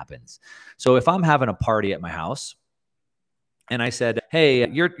that happens. So if I'm having a party at my house, and I said, hey,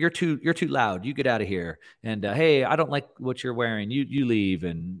 you're too loud. You get out of here. And hey, I don't like what you're wearing. You leave.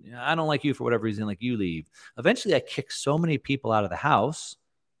 And I don't like you for whatever reason. Like, you leave. Eventually, I kick so many people out of the house,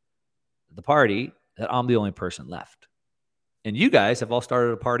 the party, that I'm the only person left. And you guys have all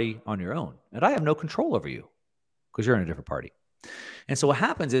started a party on your own. And I have no control over you because you're in a different party. And so what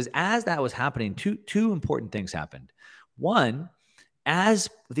happens is, as that was happening, two important things happened. One, as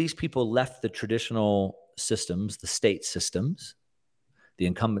these people left the traditional systems, the state systems, the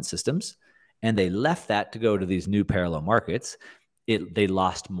incumbent systems, and they left that to go to these new parallel markets, they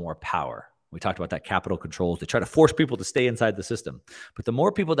lost more power. We talked about that capital controls. They try to force people to stay inside the system. But the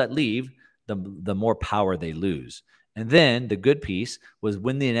more people that leave, the more power they lose. And then the good piece was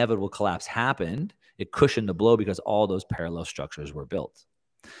when the inevitable collapse happened, it cushioned the blow because all those parallel structures were built.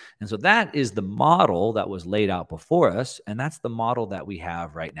 And so that is the model that was laid out before us. And that's the model that we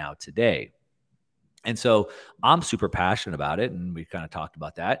have right now today. And so I'm super passionate about it. And we kind of talked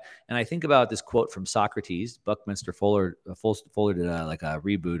about that. And I think about this quote from Socrates. Buckminster Fuller did like a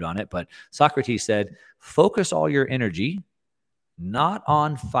reboot on it. But Socrates said, focus all your energy not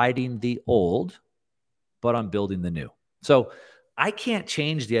on fighting the old, but on building the new. So I can't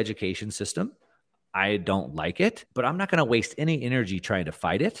change the education system. I don't like it, but I'm not going to waste any energy trying to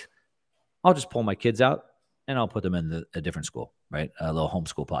fight it. I'll just pull my kids out and I'll put them in a different school, right? A little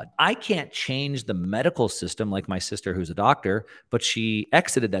homeschool pod. I can't change the medical system like my sister who's a doctor, but she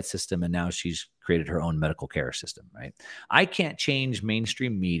exited that system and now she's created her own medical care system, right? I can't change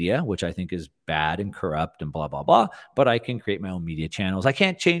mainstream media, which I think is bad and corrupt and blah, blah, blah, but I can create my own media channels. I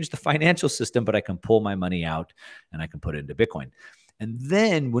can't change the financial system, but I can pull my money out and I can put it into Bitcoin. And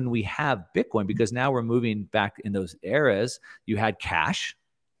then when we have Bitcoin, because now we're moving back in those eras, you had cash.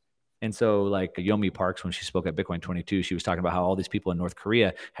 And so like Yomi Parks, when she spoke at Bitcoin 22, she was talking about how all these people in North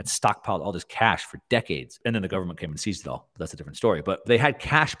Korea had stockpiled all this cash for decades. And then the government came and seized it all. That's a different story. But they had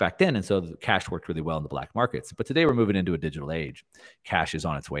cash back then. And so the cash worked really well in the black markets. But today we're moving into a digital age. Cash is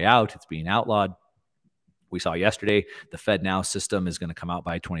on its way out. It's being outlawed. We saw yesterday, the FedNow system is going to come out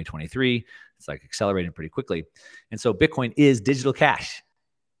by 2023. It's like accelerating pretty quickly. And so Bitcoin is digital cash.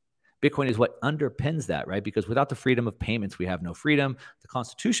 Bitcoin is what underpins that, right? Because without the freedom of payments, we have no freedom. The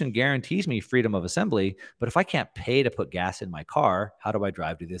Constitution guarantees me freedom of assembly, but if I can't pay to put gas in my car, how do I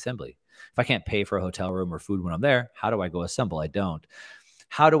drive to the assembly? If I can't pay for a hotel room or food when I'm there, how do I go assemble? I don't.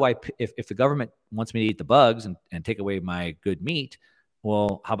 How do I, if the government wants me to eat the bugs and take away my good meat,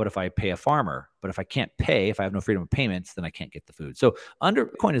 well, how about if I pay a farmer? But if I can't pay, if I have no freedom of payments, then I can't get the food. So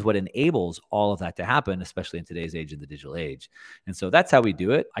Bitcoin is what enables all of that to happen, especially in today's age, in the digital age. And so that's how we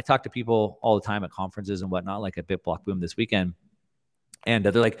do it. I talk to people all the time at conferences and whatnot, like at BitBlock Boom this weekend. And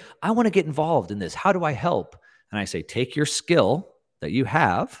they're like, I want to get involved in this. How do I help? And I say, take your skill that you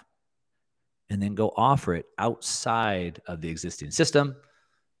have and then go offer it outside of the existing system.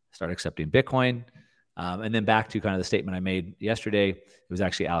 Start accepting Bitcoin. And then back to kind of the statement I made yesterday, it was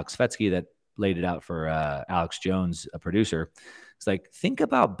actually Alex Svetsky that laid it out for Alex Jones, a producer. It's like, think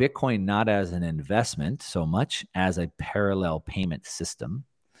about Bitcoin not as an investment so much as a parallel payment system.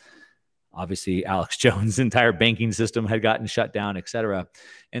 Obviously, Alex Jones' entire banking system had gotten shut down, et cetera.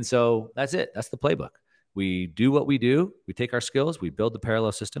 And so that's it. That's the playbook. We do what we do. We take our skills. We build the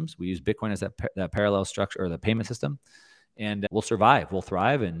parallel systems. We use Bitcoin as that parallel structure or the payment system. And we'll survive. We'll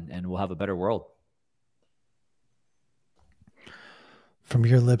thrive, and we'll have a better world. From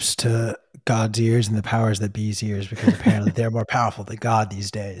your lips to God's ears and the powers that be's ears, because apparently they're more powerful than God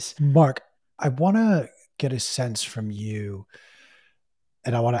these days. Mark, I want to get a sense from you,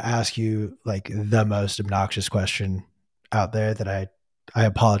 and I want to ask you like the most obnoxious question out there that I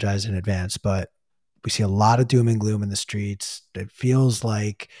apologize in advance, but we see a lot of doom and gloom in the streets. It feels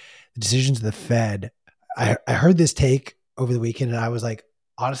like the decisions of the Fed, I heard this take over the weekend and I was like,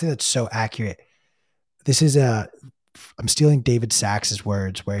 honestly, that's so accurate. This is I'm stealing David Sachs's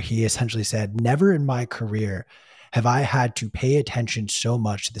words, where he essentially said, never in my career have I had to pay attention so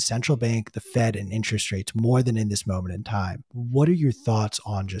much to the central bank, the Fed, and interest rates more than in this moment in time. What are your thoughts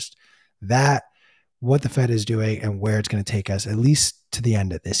on just that, what the Fed is doing and where it's going to take us, at least to the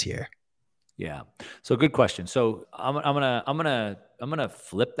end of this year? Yeah. So good question. So I'm gonna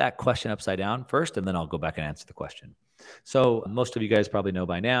flip that question upside down first, and then I'll go back and answer the question. So most of you guys probably know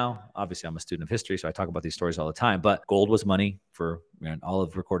by now, obviously I'm a student of history, so I talk about these stories all the time, but gold was money for all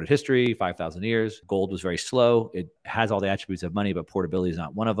of recorded history, 5,000 years. Gold was very slow. It has all the attributes of money, but portability is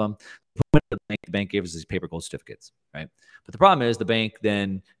not one of them. The bank gave us these paper gold certificates, right? But the problem is the bank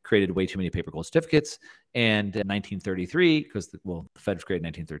then created way too many paper gold certificates. And in 1933, because the Fed was created in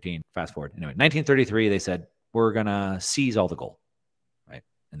 1913, fast forward. Anyway, 1933, they said, we're going to seize all the gold, right?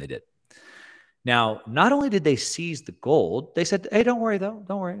 And they did. Now, not only did they seize the gold, they said, hey, don't worry though.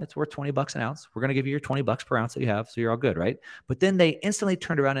 Don't worry. It's worth $20 an ounce. We're going to give you your $20 per ounce that you have. So you're all good, right? But then they instantly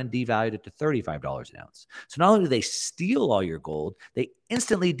turned around and devalued it to $35 an ounce. So not only did they steal all your gold, they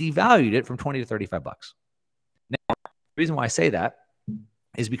instantly devalued it from 20 to $35. Now, the reason why I say that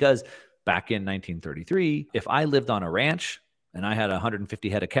is because back in 1933, if I lived on a ranch and I had 150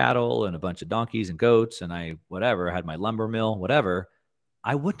 head of cattle and a bunch of donkeys and goats and I had my lumber mill, whatever,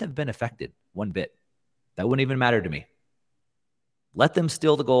 I wouldn't have been affected one bit. That wouldn't even matter to me. Let them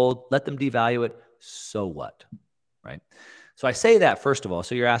steal the gold, let them devalue it. So what, right? So I say that first of all.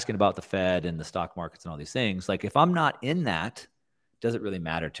 So you're asking about the Fed and the stock markets and all these things. Like if I'm not in that, does it really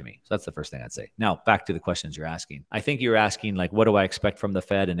matter to me? So that's the first thing I'd say. Now, back to the questions you're asking. I think you're asking like, what do I expect from the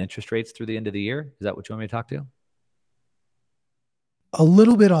Fed and interest rates through the end of the year? Is that what you want me to talk to? A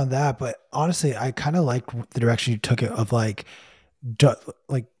little bit on that, but honestly, I kind of like the direction you took it of like,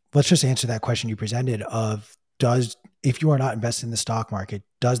 let's just answer that question you presented of if you are not invested in the stock market,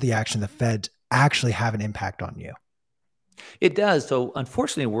 does the action of the Fed actually have an impact on you? It does. So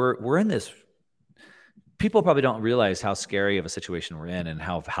unfortunately, we're in this. People probably don't realize how scary of a situation we're in and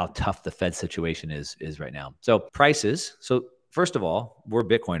how tough the Fed situation is right now. So prices. So first of all, we're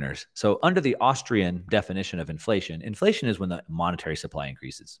Bitcoiners. So under the Austrian definition of inflation is when the monetary supply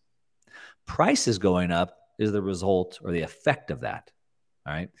increases. Prices going up is the result or the effect of that.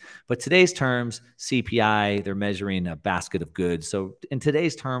 All right. But today's terms, CPI, they're measuring a basket of goods. So in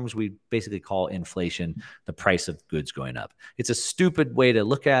today's terms, we basically call inflation the price of goods going up. It's a stupid way to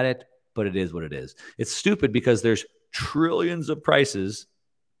look at it, but it is what it is. It's stupid because there's trillions of prices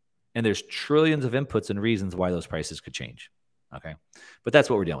and there's trillions of inputs and reasons why those prices could change. Okay. But that's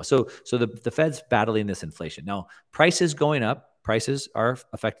what we're dealing with. So the Fed's battling this inflation. Now, prices going up, prices are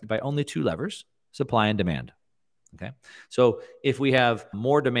affected by only two levers, supply and demand. Okay. So if we have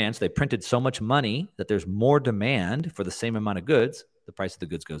more demand, so they printed so much money that there's more demand for the same amount of goods, the price of the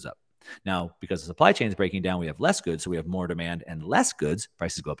goods goes up. Now, because the supply chain is breaking down, we have less goods. So we have more demand and less goods,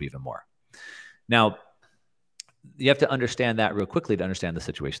 prices go up even more. Now, you have to understand that real quickly to understand the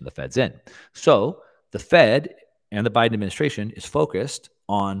situation the Fed's in. So the Fed and the Biden administration is focused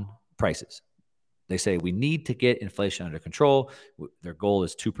on prices. They say we need to get inflation under control. Their goal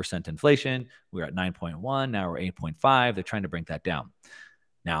is 2% inflation. We're at 9.1. Now we're 8.5. They're trying to bring that down.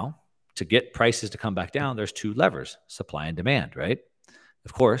 Now, to get prices to come back down, there's two levers, supply and demand, right?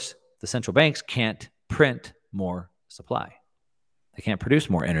 Of course, the central banks can't print more supply. They can't produce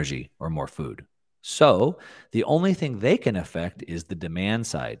more energy or more food. So the only thing they can affect is the demand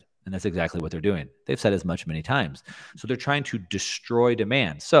side. And that's exactly what they're doing. They've said as much many times. So they're trying to destroy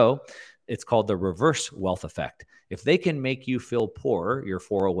demand. So it's called the reverse wealth effect. If they can make you feel poor, your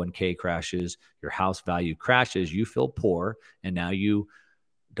 401k crashes, your house value crashes, you feel poor, and now you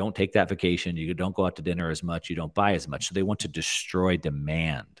don't take that vacation, you don't go out to dinner as much, you don't buy as much. So they want to destroy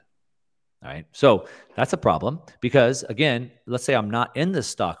demand. All right. So that's a problem because, again, let's say I'm not in the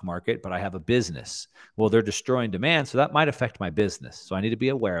stock market, but I have a business. Well, they're destroying demand. So that might affect my business. So I need to be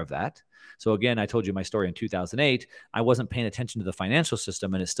aware of that. So again, I told you my story in 2008. I wasn't paying attention to the financial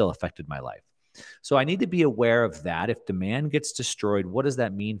system and it still affected my life. So I need to be aware of that. If demand gets destroyed, what does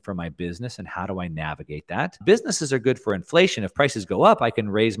that mean for my business and how do I navigate that? Businesses are good for inflation. If prices go up, I can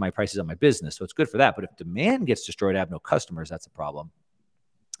raise my prices on my business. So it's good for that. But if demand gets destroyed, I have no customers. That's a problem.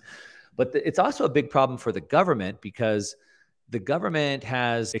 But it's also a big problem for the government because the government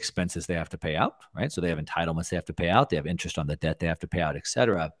has expenses they have to pay out, right? So they have entitlements they have to pay out. They have interest on the debt they have to pay out, et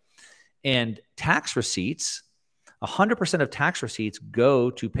cetera. And tax receipts, 100% of tax receipts go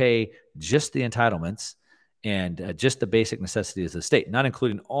to pay just the entitlements and just the basic necessities of the state, not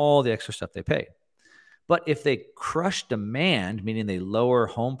including all the extra stuff they pay. But if they crush demand, meaning they lower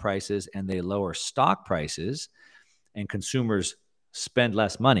home prices and they lower stock prices and consumers spend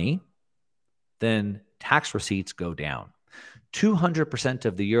less money, then tax receipts go down. 200%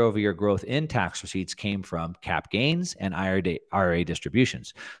 of the year-over-year growth in tax receipts came from cap gains and IRA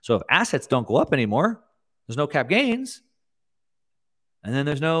distributions. So if assets don't go up anymore, there's no cap gains, and then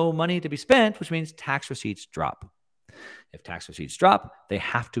there's no money to be spent, which means tax receipts drop. If tax receipts drop, they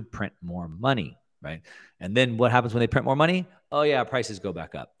have to print more money, right? And then what happens when they print more money? Oh yeah, prices go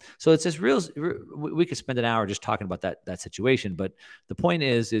back up. So it's this we could spend an hour just talking about that situation. But the point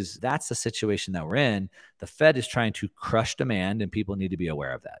is that's the situation that we're in. The Fed is trying to crush demand and people need to be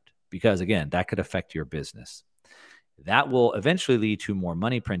aware of that because again, that could affect your business. That will eventually lead to more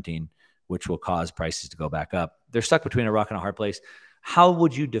money printing, which will cause prices to go back up. They're stuck between a rock and a hard place. How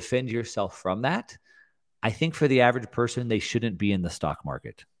would you defend yourself from that? I think for the average person, they shouldn't be in the stock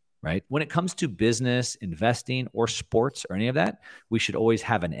market. Right? When it comes to business, investing, or sports, or any of that, we should always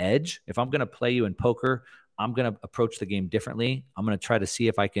have an edge. If I'm going to play you in poker, I'm going to approach the game differently. I'm going to try to see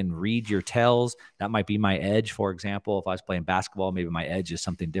if I can read your tells. That might be my edge. For example, if I was playing basketball, maybe my edge is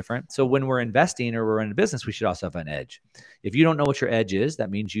something different. So when we're investing or we're in a business, we should also have an edge. If you don't know what your edge is,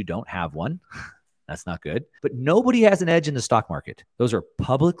 that means you don't have one. That's not good. But nobody has an edge in the stock market. Those are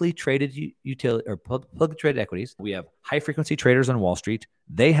publicly traded publicly traded equities. We have high frequency traders on Wall Street.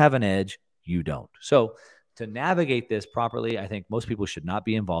 They have an edge. You don't. So to navigate this properly, I think most people should not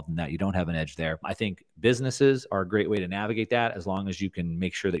be involved in that. You don't have an edge there. I think businesses are a great way to navigate that as long as you can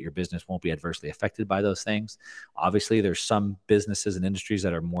make sure that your business won't be adversely affected by those things. Obviously, there's some businesses and industries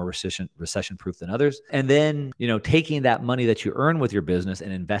that are more recession-proof than others. And then, taking that money that you earn with your business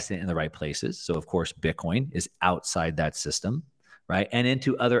and investing it in the right places. So, of course, Bitcoin is outside that system, right? And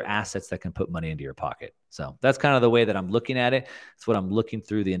into other assets that can put money into your pocket. So that's kind of the way that I'm looking at it. It's what I'm looking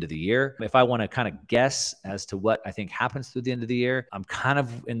through the end of the year. If I want to kind of guess as to what I think happens through the end of the year, I'm kind of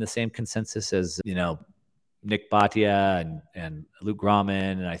in the same consensus as, Nick Bhatia and Luke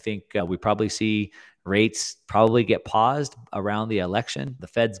Grauman. And I think we probably see rates probably get paused around the election. The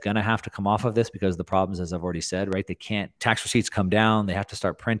Fed's going to have to come off of this because of the problems, as I've already said, right? They can't, tax receipts come down. They have to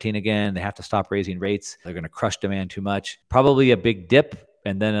start printing again. They have to stop raising rates. They're going to crush demand too much. Probably a big dip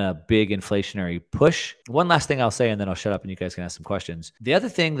and then a big inflationary push. One last thing I'll say, and then I'll shut up and you guys can ask some questions. The other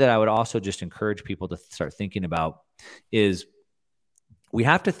thing that I would also just encourage people to start thinking about is we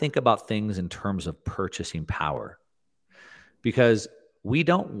have to think about things in terms of purchasing power because we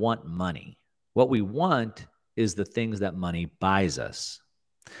don't want money. What we want is the things that money buys us.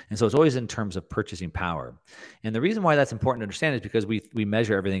 And so it's always in terms of purchasing power. And the reason why that's important to understand is because we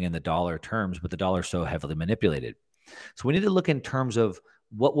measure everything in the dollar terms, but the dollar is so heavily manipulated. So we need to look in terms of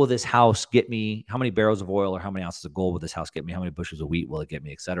what will this house get me? How many barrels of oil or how many ounces of gold will this house get me? How many bushels of wheat will it get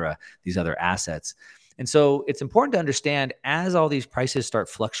me, et cetera, these other assets. And so it's important to understand as all these prices start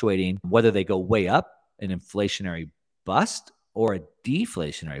fluctuating, whether they go way up, an inflationary bust, or a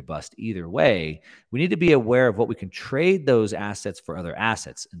deflationary bust, either way, we need to be aware of what we can trade those assets for other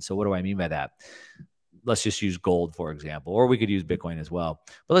assets. And so what do I mean by that? let's just use gold, for example, or we could use Bitcoin as well.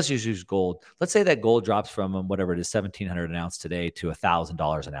 But let's just use gold. Let's say that gold drops from whatever it is, $1,700 an ounce today to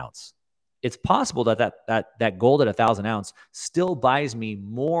 $1,000 an ounce. It's possible that gold at 1,000 ounce still buys me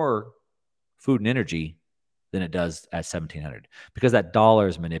more food and energy than it does at 1,700 because that dollar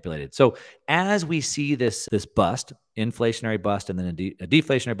is manipulated. So as we see this bust, inflationary bust, and then a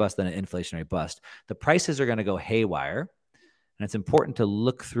deflationary bust, then an inflationary bust, the prices are going to go haywire. And it's important to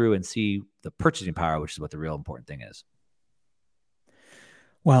look through and see the purchasing power, which is what the real important thing is.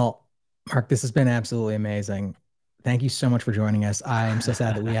 Well, Mark, this has been absolutely amazing. Thank you so much for joining us. I am so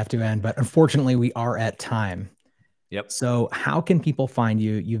sad that we have to end, but unfortunately we are at time. Yep. So how can people find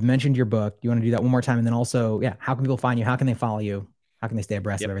you? You've mentioned your book. You want to do that one more time? And then also, how can people find you? How can they follow you? How can they stay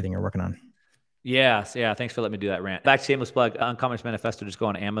abreast of everything you're working on? Yeah. Thanks for letting me do that rant. Back to shameless plug, Uncommerce Manifesto, just go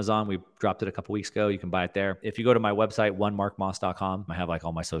on Amazon. We dropped it a couple weeks ago. You can buy it there. If you go to my website, onemarkmoss.com, I have like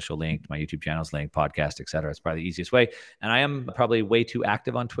all my social linked, my YouTube channels linked, podcast, et cetera. It's probably the easiest way. And I am probably way too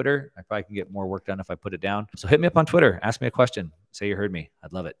active on Twitter. I probably can get more work done if I put it down. So hit me up on Twitter. Ask me a question. Say you heard me.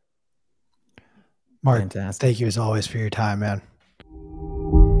 I'd love it. Mark, thank you as always for your time, man.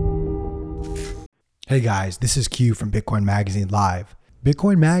 Hey guys, this is Q from Bitcoin Magazine Live.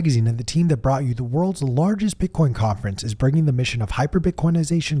 Bitcoin Magazine and the team that brought you the world's largest Bitcoin conference is bringing the mission of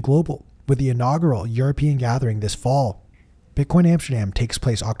hyper-Bitcoinization global with the inaugural European gathering this fall. Bitcoin Amsterdam takes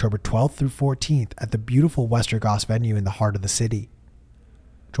place October 12th through 14th at the beautiful Westergas venue in the heart of the city.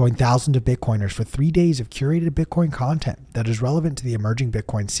 Join thousands of Bitcoiners for 3 days of curated Bitcoin content that is relevant to the emerging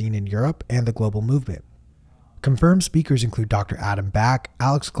Bitcoin scene in Europe and the global movement. Confirmed speakers include Dr. Adam Back,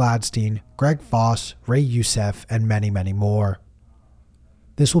 Alex Gladstein, Greg Foss, Ray Youssef, and many, many more.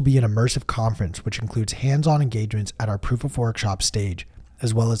 This will be an immersive conference which includes hands-on engagements at our Proof of Workshop stage,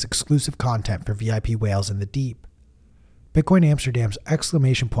 as well as exclusive content for VIP whales in the deep. Bitcoin Amsterdam's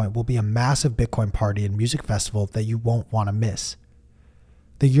exclamation point will be a massive Bitcoin party and music festival that you won't want to miss.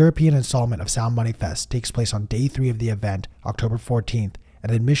 The European installment of Sound Money Fest takes place on day 3 of the event, October 14th,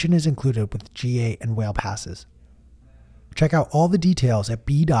 and admission is included with GA and whale passes. Check out all the details at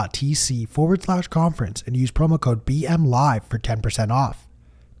b.tc/conference and use promo code BMLive for 10% off.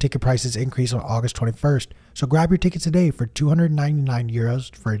 Ticket prices increase on August 21st, so grab your tickets today for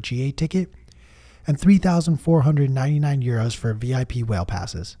 €299 for a GA ticket and €3,499 for VIP whale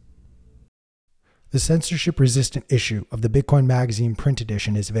passes. The censorship-resistant issue of the Bitcoin Magazine print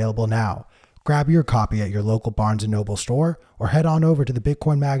edition is available now. Grab your copy at your local Barnes & Noble store or head on over to the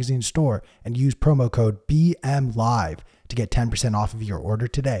Bitcoin Magazine store and use promo code BMLive to get 10% off of your order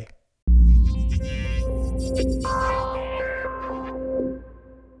today.